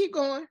ahead, keep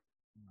going.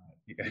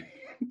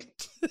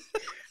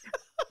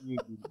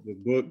 The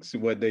books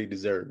what they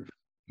deserve.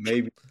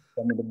 Maybe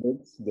some of the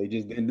books they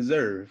just didn't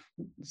deserve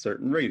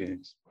certain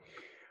ratings.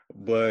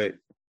 But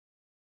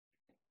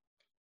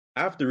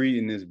after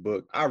reading this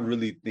book, I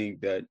really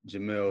think that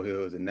Jemele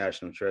Hill is a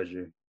national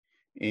treasure.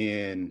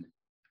 And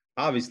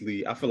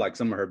obviously, I feel like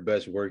some of her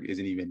best work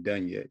isn't even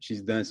done yet.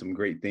 She's done some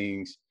great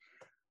things.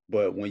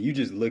 But when you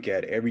just look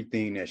at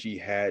everything that she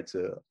had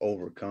to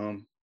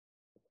overcome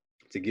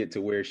to get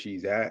to where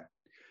she's at,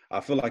 I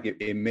feel like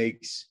it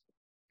makes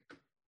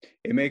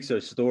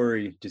her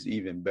story just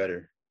even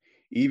better.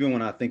 Even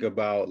when I think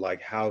about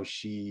like how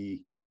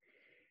she,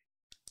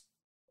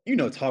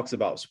 talks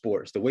about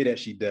sports, the way that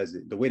she does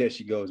it, the way that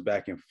she goes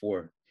back and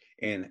forth,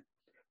 and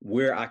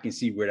where I can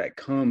see where that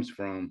comes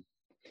from.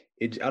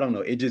 I don't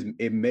know.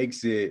 It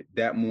makes it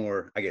that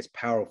more, I guess,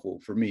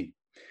 powerful for me.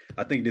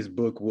 I think this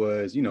book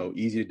was,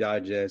 easy to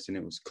digest and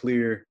it was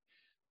clear.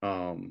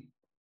 I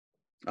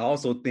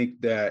also think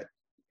that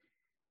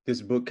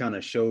this book kind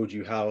of showed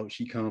you how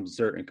she comes to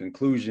certain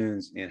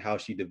conclusions and how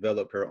she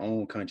developed her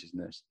own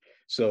consciousness.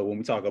 So when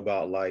we talk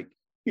about like,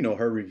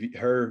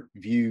 her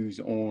views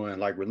on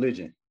like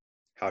religion,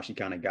 how she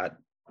kind of got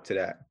to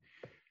that,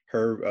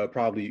 her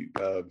probably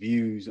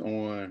views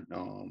on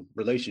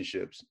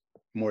relationships,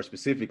 more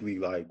specifically,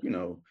 like,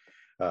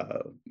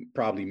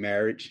 probably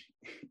marriage,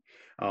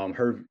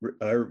 her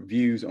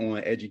views on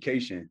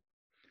education,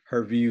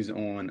 her views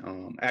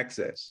on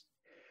access,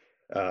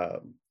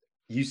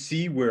 you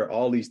see where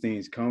all these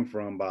things come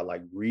from by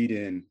like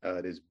reading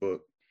this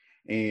book.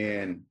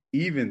 And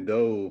even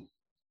though,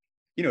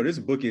 you know, this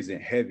book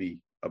isn't heavy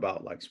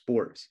about like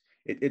sports,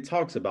 it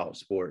talks about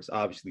sports.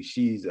 Obviously,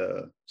 she's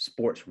a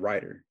sports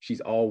writer.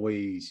 She's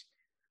always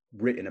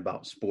written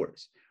about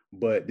sports,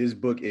 but this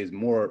book is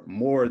more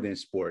than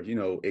sports. You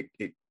know,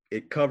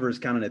 it covers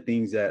kind of the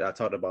things that I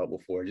talked about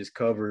before. It just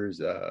covers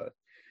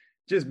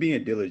just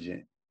being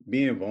diligent,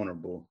 being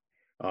vulnerable,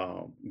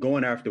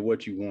 going after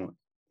what you want,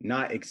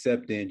 not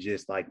accepting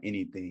just like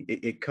anything.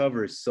 It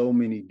covers so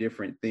many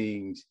different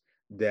things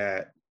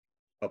that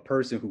a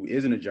person who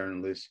isn't a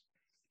journalist,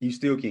 you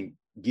still can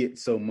get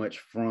so much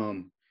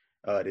from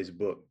this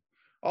book.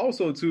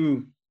 Also,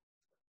 too,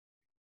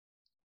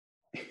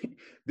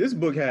 this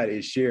book had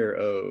its share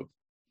of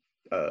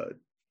uh,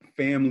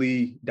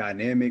 family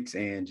dynamics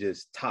and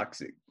just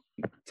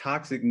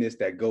toxicness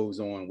that goes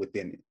on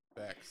within it.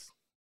 Facts.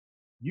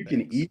 You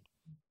can easily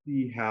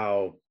see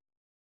how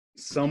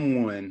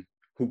someone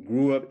who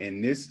grew up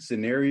in this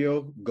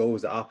scenario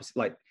goes the opposite.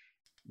 Like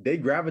they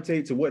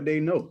gravitate to what they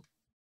know.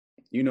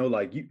 You know,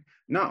 like you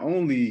not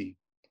only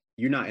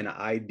you're not in an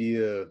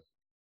ideal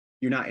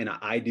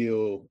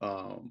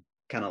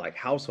kind of like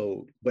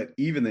household, but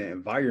even the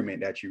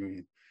environment that you're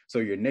in. So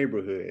your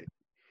neighborhood,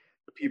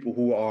 the people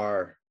who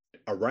are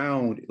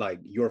around like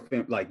your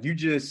family, like you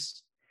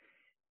just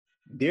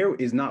there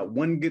is not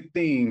one good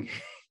thing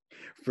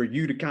for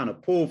you to kind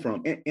of pull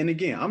from. And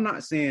again, I'm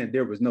not saying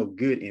there was no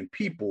good in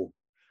people.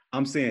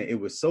 I'm saying it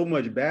was so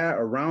much bad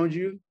around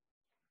you.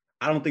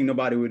 I don't think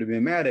nobody would have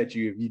been mad at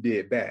you if you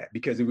did bad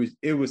because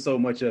it was so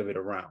much of it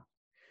around.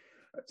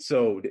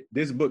 So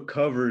this book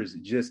covers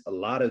just a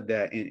lot of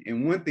that.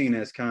 And one thing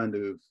that's kind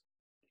of,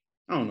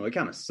 I don't know, it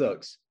kind of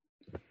sucks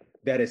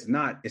that it's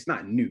not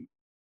new.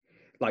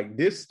 Like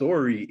this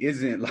story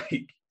isn't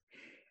like,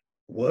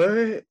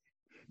 what?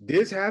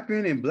 This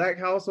happened in Black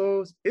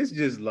households? It's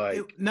just like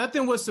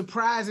nothing was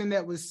surprising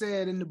that was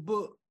said in the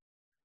book.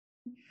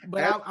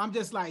 But I'm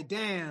just like,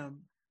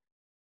 damn,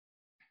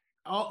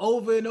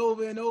 over and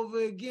over and over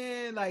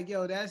again. Like,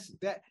 yo, that's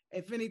that.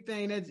 If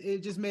anything,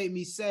 it just made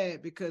me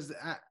sad because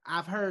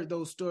I've heard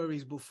those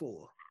stories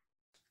before.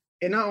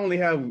 And not only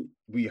have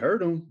we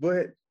heard them,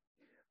 but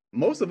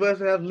most of us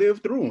have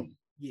lived through them.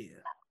 Yeah.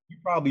 You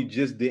probably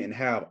just didn't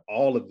have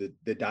all of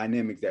the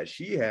dynamics that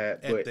she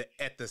had, but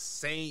at the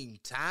same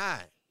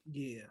time.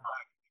 Yeah.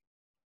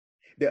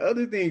 The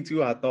other thing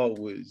too, I thought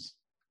was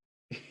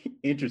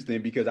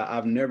interesting because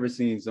I've never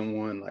seen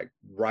someone like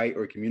write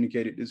or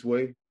communicate it this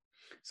way.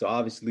 So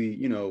obviously,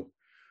 you know,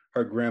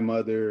 her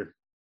grandmother,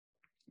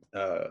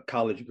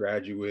 college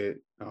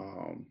graduate,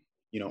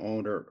 you know,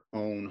 owned her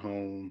own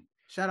home.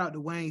 Shout out to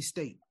Wayne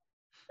State.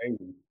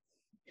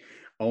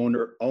 Owned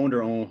her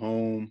own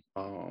home.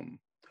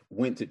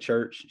 Went to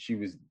church. She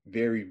was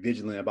very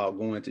vigilant about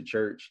going to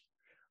church,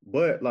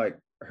 but like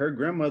her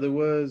grandmother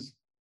was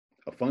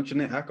a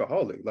functioning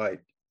alcoholic.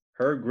 Like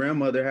her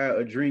grandmother had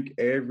a drink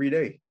every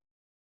day.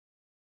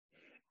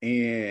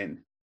 And,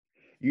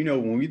 you know,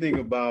 when we think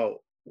about,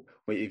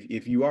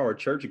 if you are a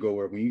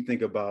churchgoer, when you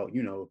think about,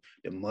 you know,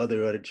 the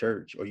mother of the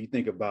church, or you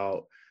think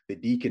about the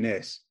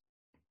deaconess,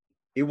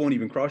 it won't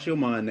even cross your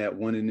mind that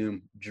one of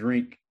them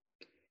drink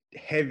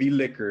heavy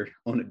liquor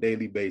on a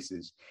daily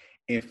basis.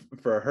 And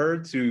for her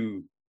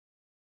to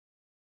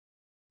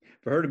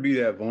be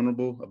that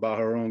vulnerable about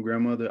her own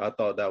grandmother, I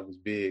thought that was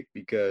big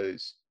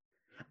because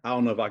I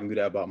don't know if I can do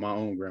that about my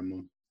own grandma.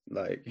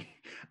 Like,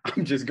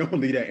 I'm just gonna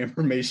leave that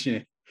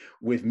information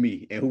with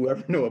me, and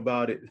whoever know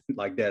about it,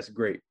 like that's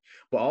great.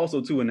 But also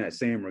too, in that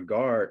same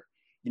regard,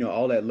 you know,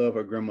 all that love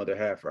her grandmother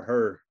had for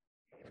her,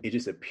 it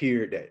just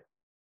appeared that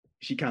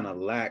she kind of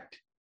lacked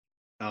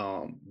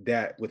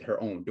that with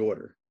her own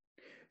daughter.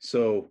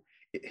 So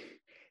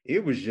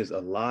it was just a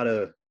lot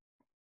of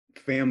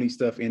family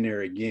stuff in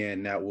there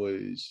again that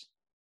was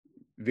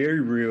very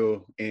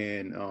real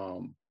and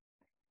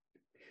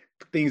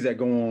things that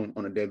go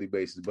on a daily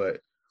basis.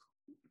 But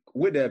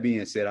with that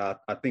being said, I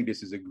think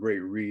this is a great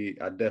read.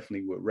 I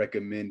definitely would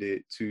recommend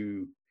it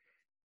to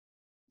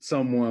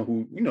someone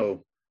who, you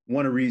know,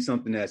 want to read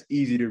something that's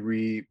easy to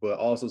read, but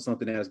also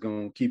something that's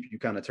going to keep you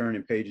kind of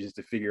turning pages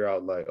to figure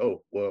out like,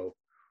 oh, well,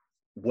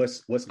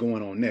 what's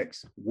going on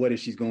next? What is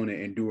she going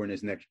to endure in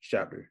this next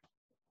chapter?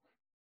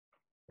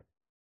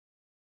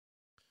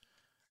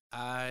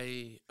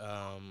 I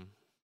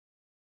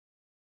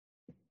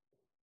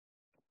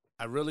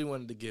really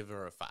wanted to give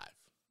her a 5.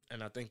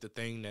 And I think the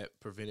thing that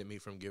prevented me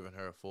from giving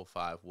her a full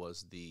 5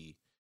 was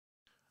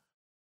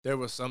there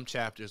were some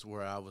chapters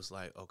where I was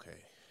like, okay,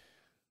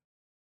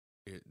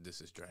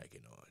 this is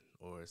dragging on,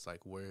 or it's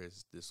like, where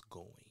is this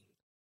going?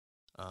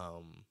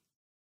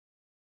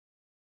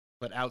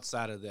 But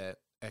outside of that,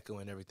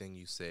 echoing everything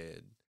you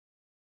said,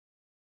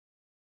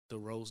 the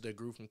rose that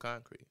grew from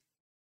concrete,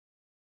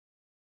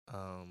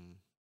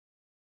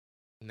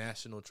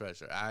 national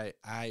treasure.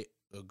 I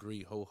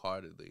agree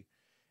wholeheartedly,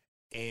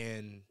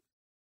 and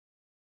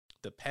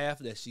the path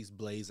that she's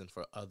blazing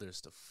for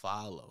others to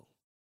follow,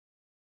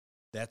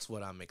 that's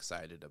what I'm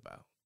excited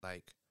about.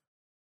 Like,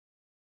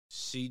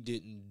 she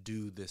didn't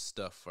do this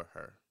stuff for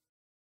her.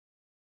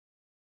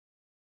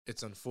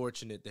 It's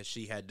unfortunate that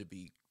she had to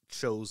be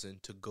chosen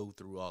to go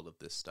through all of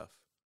this stuff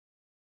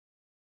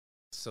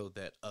so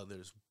that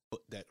others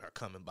that are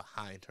coming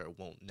behind her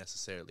won't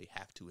necessarily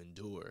have to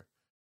endure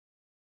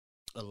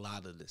a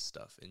lot of this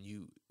stuff. And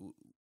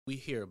we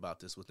hear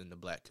about this within the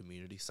Black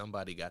community.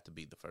 Somebody got to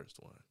be the first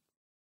one.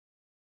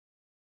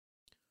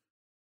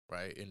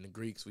 Right? In the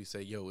Greeks, we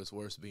say, yo, it's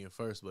worse being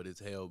first, but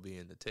it's hell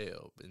being the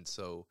tail. And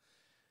so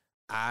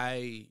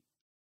I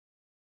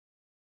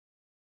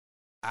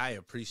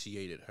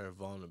appreciated her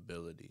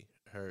vulnerability,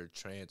 her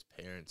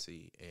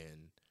transparency,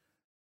 and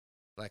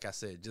like I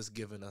said, just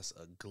giving us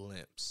a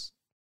glimpse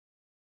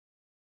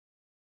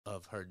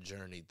of her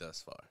journey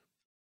thus far.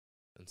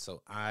 And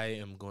so I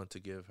am going to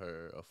give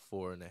her a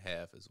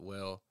 4.5 as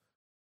well,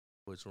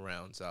 which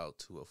rounds out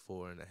to a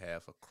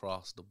 4.5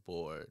 across the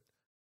board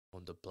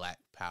on the Black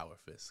Power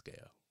Fist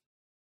scale.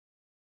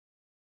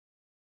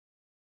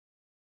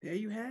 There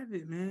you have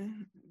it,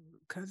 man.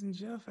 Cousin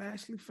Jeff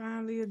actually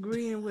finally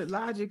agreeing with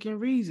logic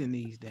and reason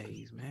these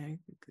days, man.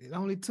 It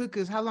only took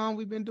us, how long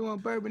we been doing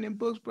Bourbon and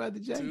Books, Brother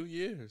Jay? 2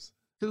 years.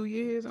 2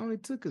 years? Only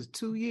took us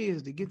 2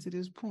 years to get to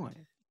this point.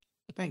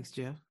 Thanks,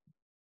 Jeff.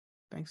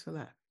 Thanks for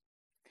that.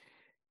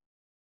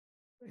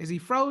 Is he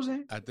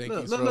frozen? I think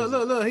look, he's look,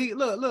 frozen.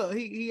 Look.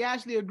 He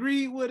actually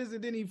agreed with us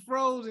and then he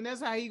froze, and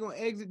that's how he gonna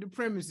exit the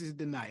premises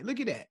tonight. Look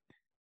at that.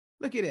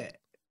 Look at that.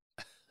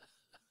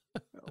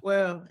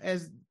 Well,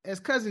 as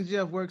Cousin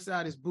Jeff works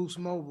out his Boost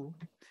Mobile,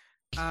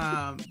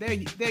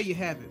 there you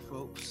have it,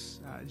 folks.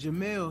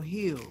 Jemele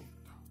Hill,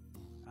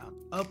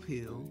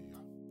 Uphill,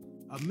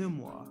 a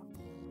memoir.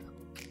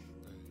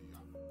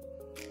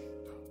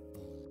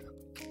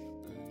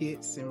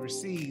 Gets and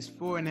receives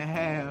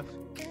 4.5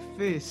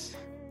 fists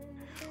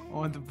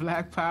on the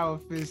Black Power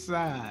Fist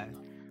side.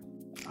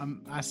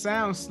 I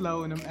sound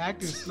slow and I'm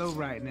acting slow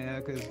right now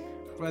because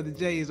Brother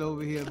Jay is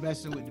over here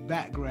messing with the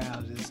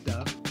backgrounds and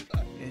stuff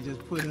and just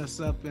putting us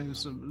up in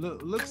some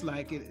looks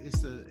like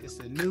it's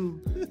a new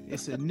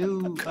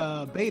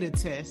beta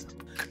test.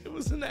 It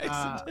was an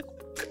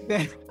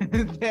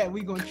accident. That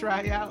we gonna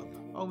try out,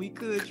 or we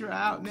could try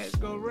out next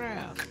go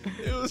round.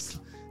 It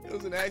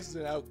was an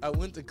accident. I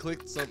went to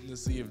click something to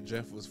see if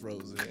Jeff was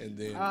frozen, and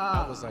then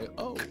I was like,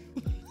 oh.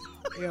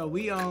 Yeah,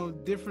 we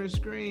on different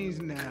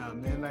screens now,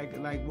 man. Like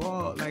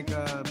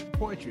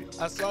portraits.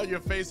 I saw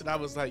your face and I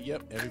was like,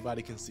 yep,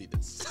 everybody can see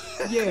this.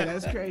 Yeah,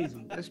 that's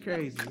crazy. That's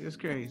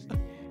crazy.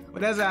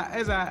 But as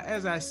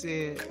I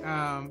said,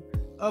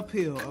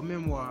 Uphill, a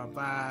memoir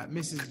by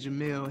Mrs.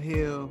 Jemele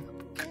Hill,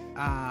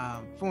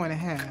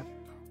 4.5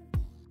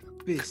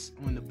 fists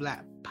on the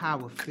Black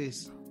Power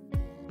Fist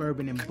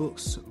Bourbon and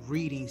Books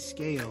reading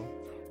scale.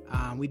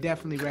 We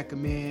definitely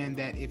recommend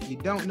that if you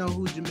don't know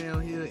who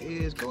Jemele Hill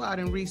is, go out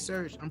and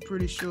research. I'm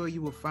pretty sure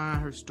you will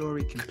find her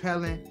story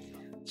compelling.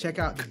 Check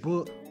out the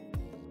book.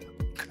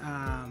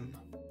 And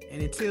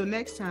until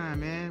next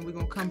time, man, we're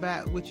going to come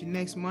back with you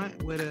next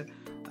month with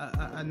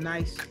a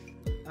nice,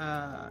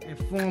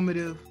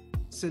 informative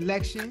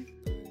selection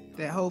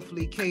that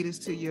hopefully caters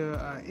to your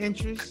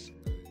interests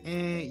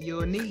and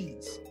your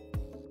needs.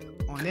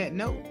 On that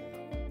note,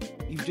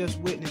 you've just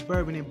witnessed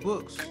Bourbon and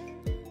Books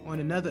on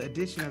another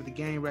edition of the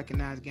Game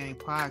Recognized Game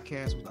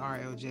podcast with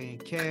RLJ and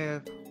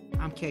Kev.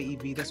 I'm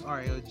KEV, that's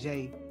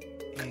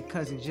RLJ, and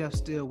Cousin Jeff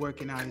still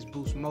working out his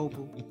Boost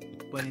Mobile.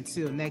 But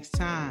until next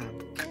time,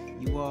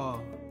 you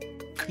all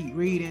keep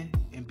reading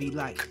and be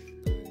light.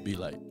 Be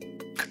light.